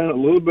 we've done a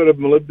little bit of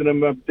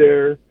molybdenum up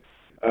there.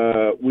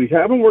 We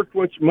haven't worked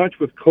much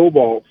with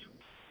cobalt,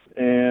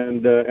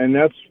 and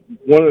that's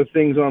one of the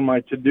things on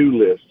my to-do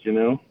list,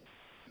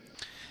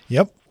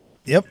 Yep.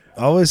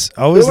 Always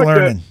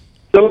learning.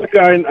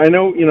 Silica, I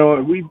know,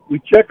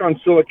 we check on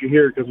silica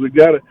here because we've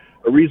got a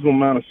reasonable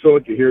amount of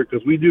silica here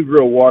because we do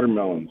grow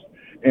watermelons.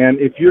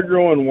 And if you're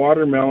growing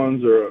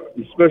watermelons, or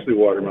especially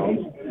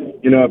watermelons,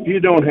 if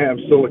you don't have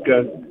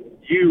silica,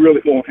 you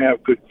really won't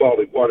have good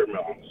quality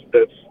watermelons.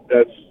 That's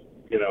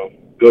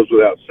goes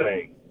without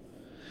saying.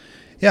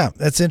 Yeah,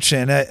 that's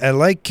interesting. I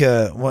like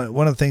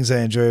one of the things I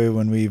enjoy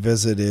when we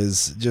visit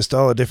is just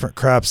all the different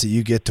crops that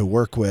you get to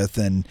work with.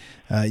 And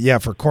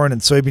for corn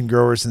and soybean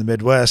growers in the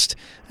Midwest,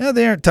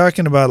 they aren't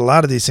talking about a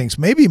lot of these things.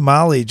 Maybe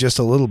moly just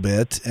a little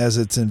bit as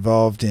it's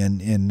involved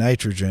in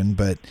nitrogen,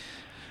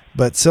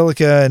 but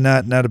silica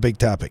not a big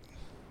topic.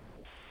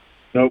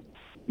 Nope.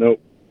 That's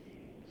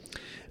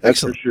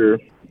Excellent. For sure.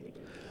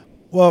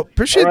 Well,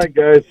 appreciate all right,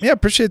 guys. Yeah,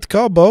 appreciate the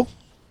call, Bo.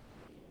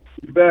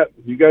 You bet.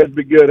 You guys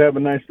be good. Have a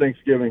nice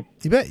Thanksgiving.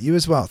 You bet. You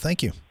as well.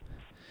 Thank you.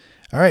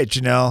 All right,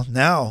 Janelle.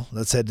 Now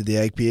let's head to the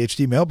Ag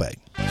PhD mailbag.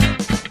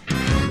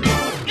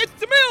 It's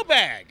the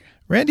mailbag.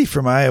 Randy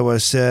from Iowa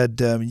said,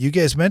 you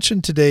guys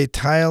mentioned today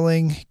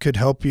tiling could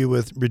help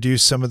you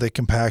reduce some of the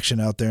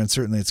compaction out there, and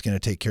certainly it's going to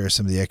take care of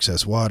some of the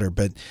excess water.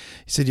 But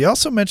he said you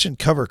also mentioned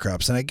cover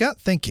crops, and I got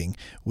thinking,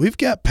 we've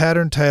got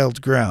pattern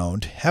tiled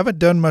ground, haven't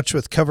done much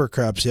with cover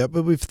crops yet,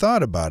 but we've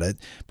thought about it.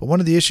 But one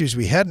of the issues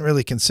we hadn't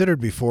really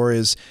considered before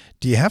is,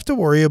 do you have to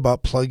worry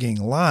about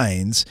plugging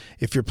lines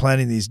if you're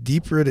planting these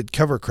deep-rooted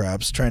cover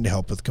crops trying to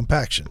help with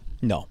compaction?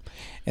 No.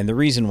 And the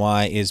reason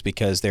why is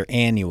because they're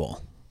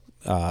annual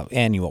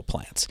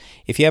plants.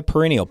 If you have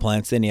perennial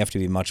plants, then you have to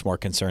be much more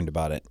concerned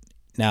about it.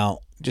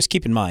 Now, just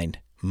keep in mind,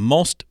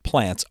 most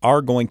plants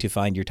are going to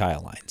find your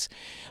tile lines.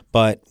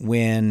 But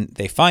when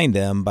they find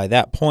them, by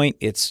that point,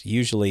 it's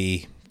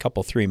usually a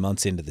couple, 3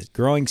 months into the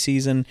growing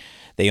season.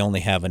 They only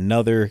have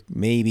another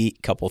maybe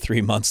couple,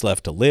 3 months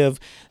left to live.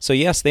 So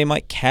yes, they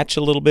might catch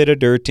a little bit of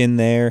dirt in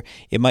there.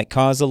 It might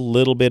cause a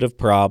little bit of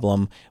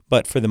problem.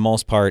 But for the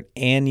most part,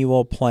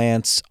 annual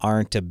plants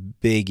aren't a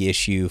big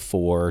issue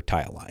for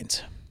tile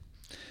lines.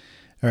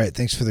 All right,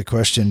 thanks for the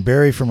question.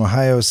 Barry from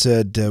Ohio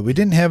said, we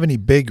didn't have any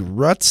big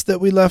ruts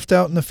that we left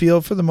out in the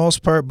field for the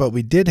most part, but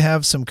we did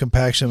have some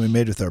compaction we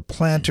made with our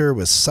planter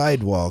with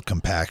sidewall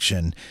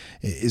compaction.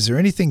 Is there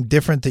anything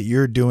different that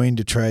you're doing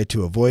to try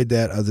to avoid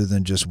that other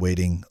than just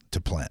waiting to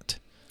plant?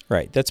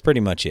 Right, that's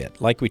pretty much it.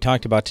 Like we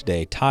talked about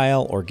today,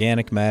 tile,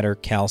 organic matter,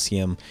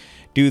 calcium,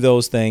 do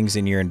those things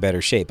and you're in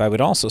better shape. I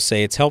would also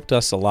say it's helped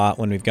us a lot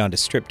when we've gone to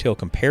strip till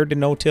compared to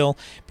no-till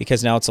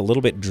because now it's a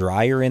little bit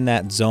drier in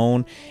that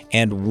zone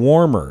and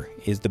warmer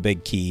is the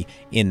big key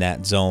in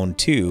that zone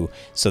too.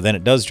 So then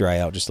it does dry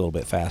out just a little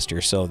bit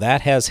faster. So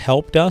that has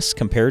helped us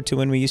compared to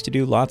when we used to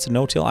do lots of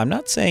no-till. I'm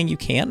not saying you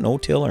can't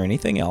no-till or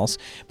anything else,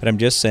 but I'm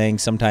just saying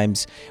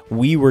sometimes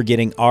we were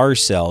getting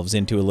ourselves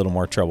into a little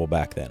more trouble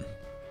back then.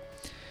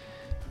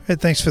 All right,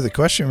 thanks for the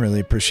question. Really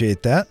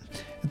appreciate that.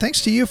 And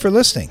thanks to you for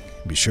listening.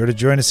 Be sure to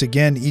join us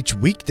again each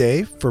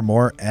weekday for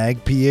more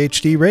Ag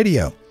PhD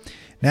Radio.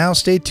 Now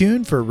stay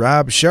tuned for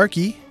Rob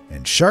Sharkey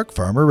and Shark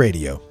Farmer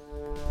Radio.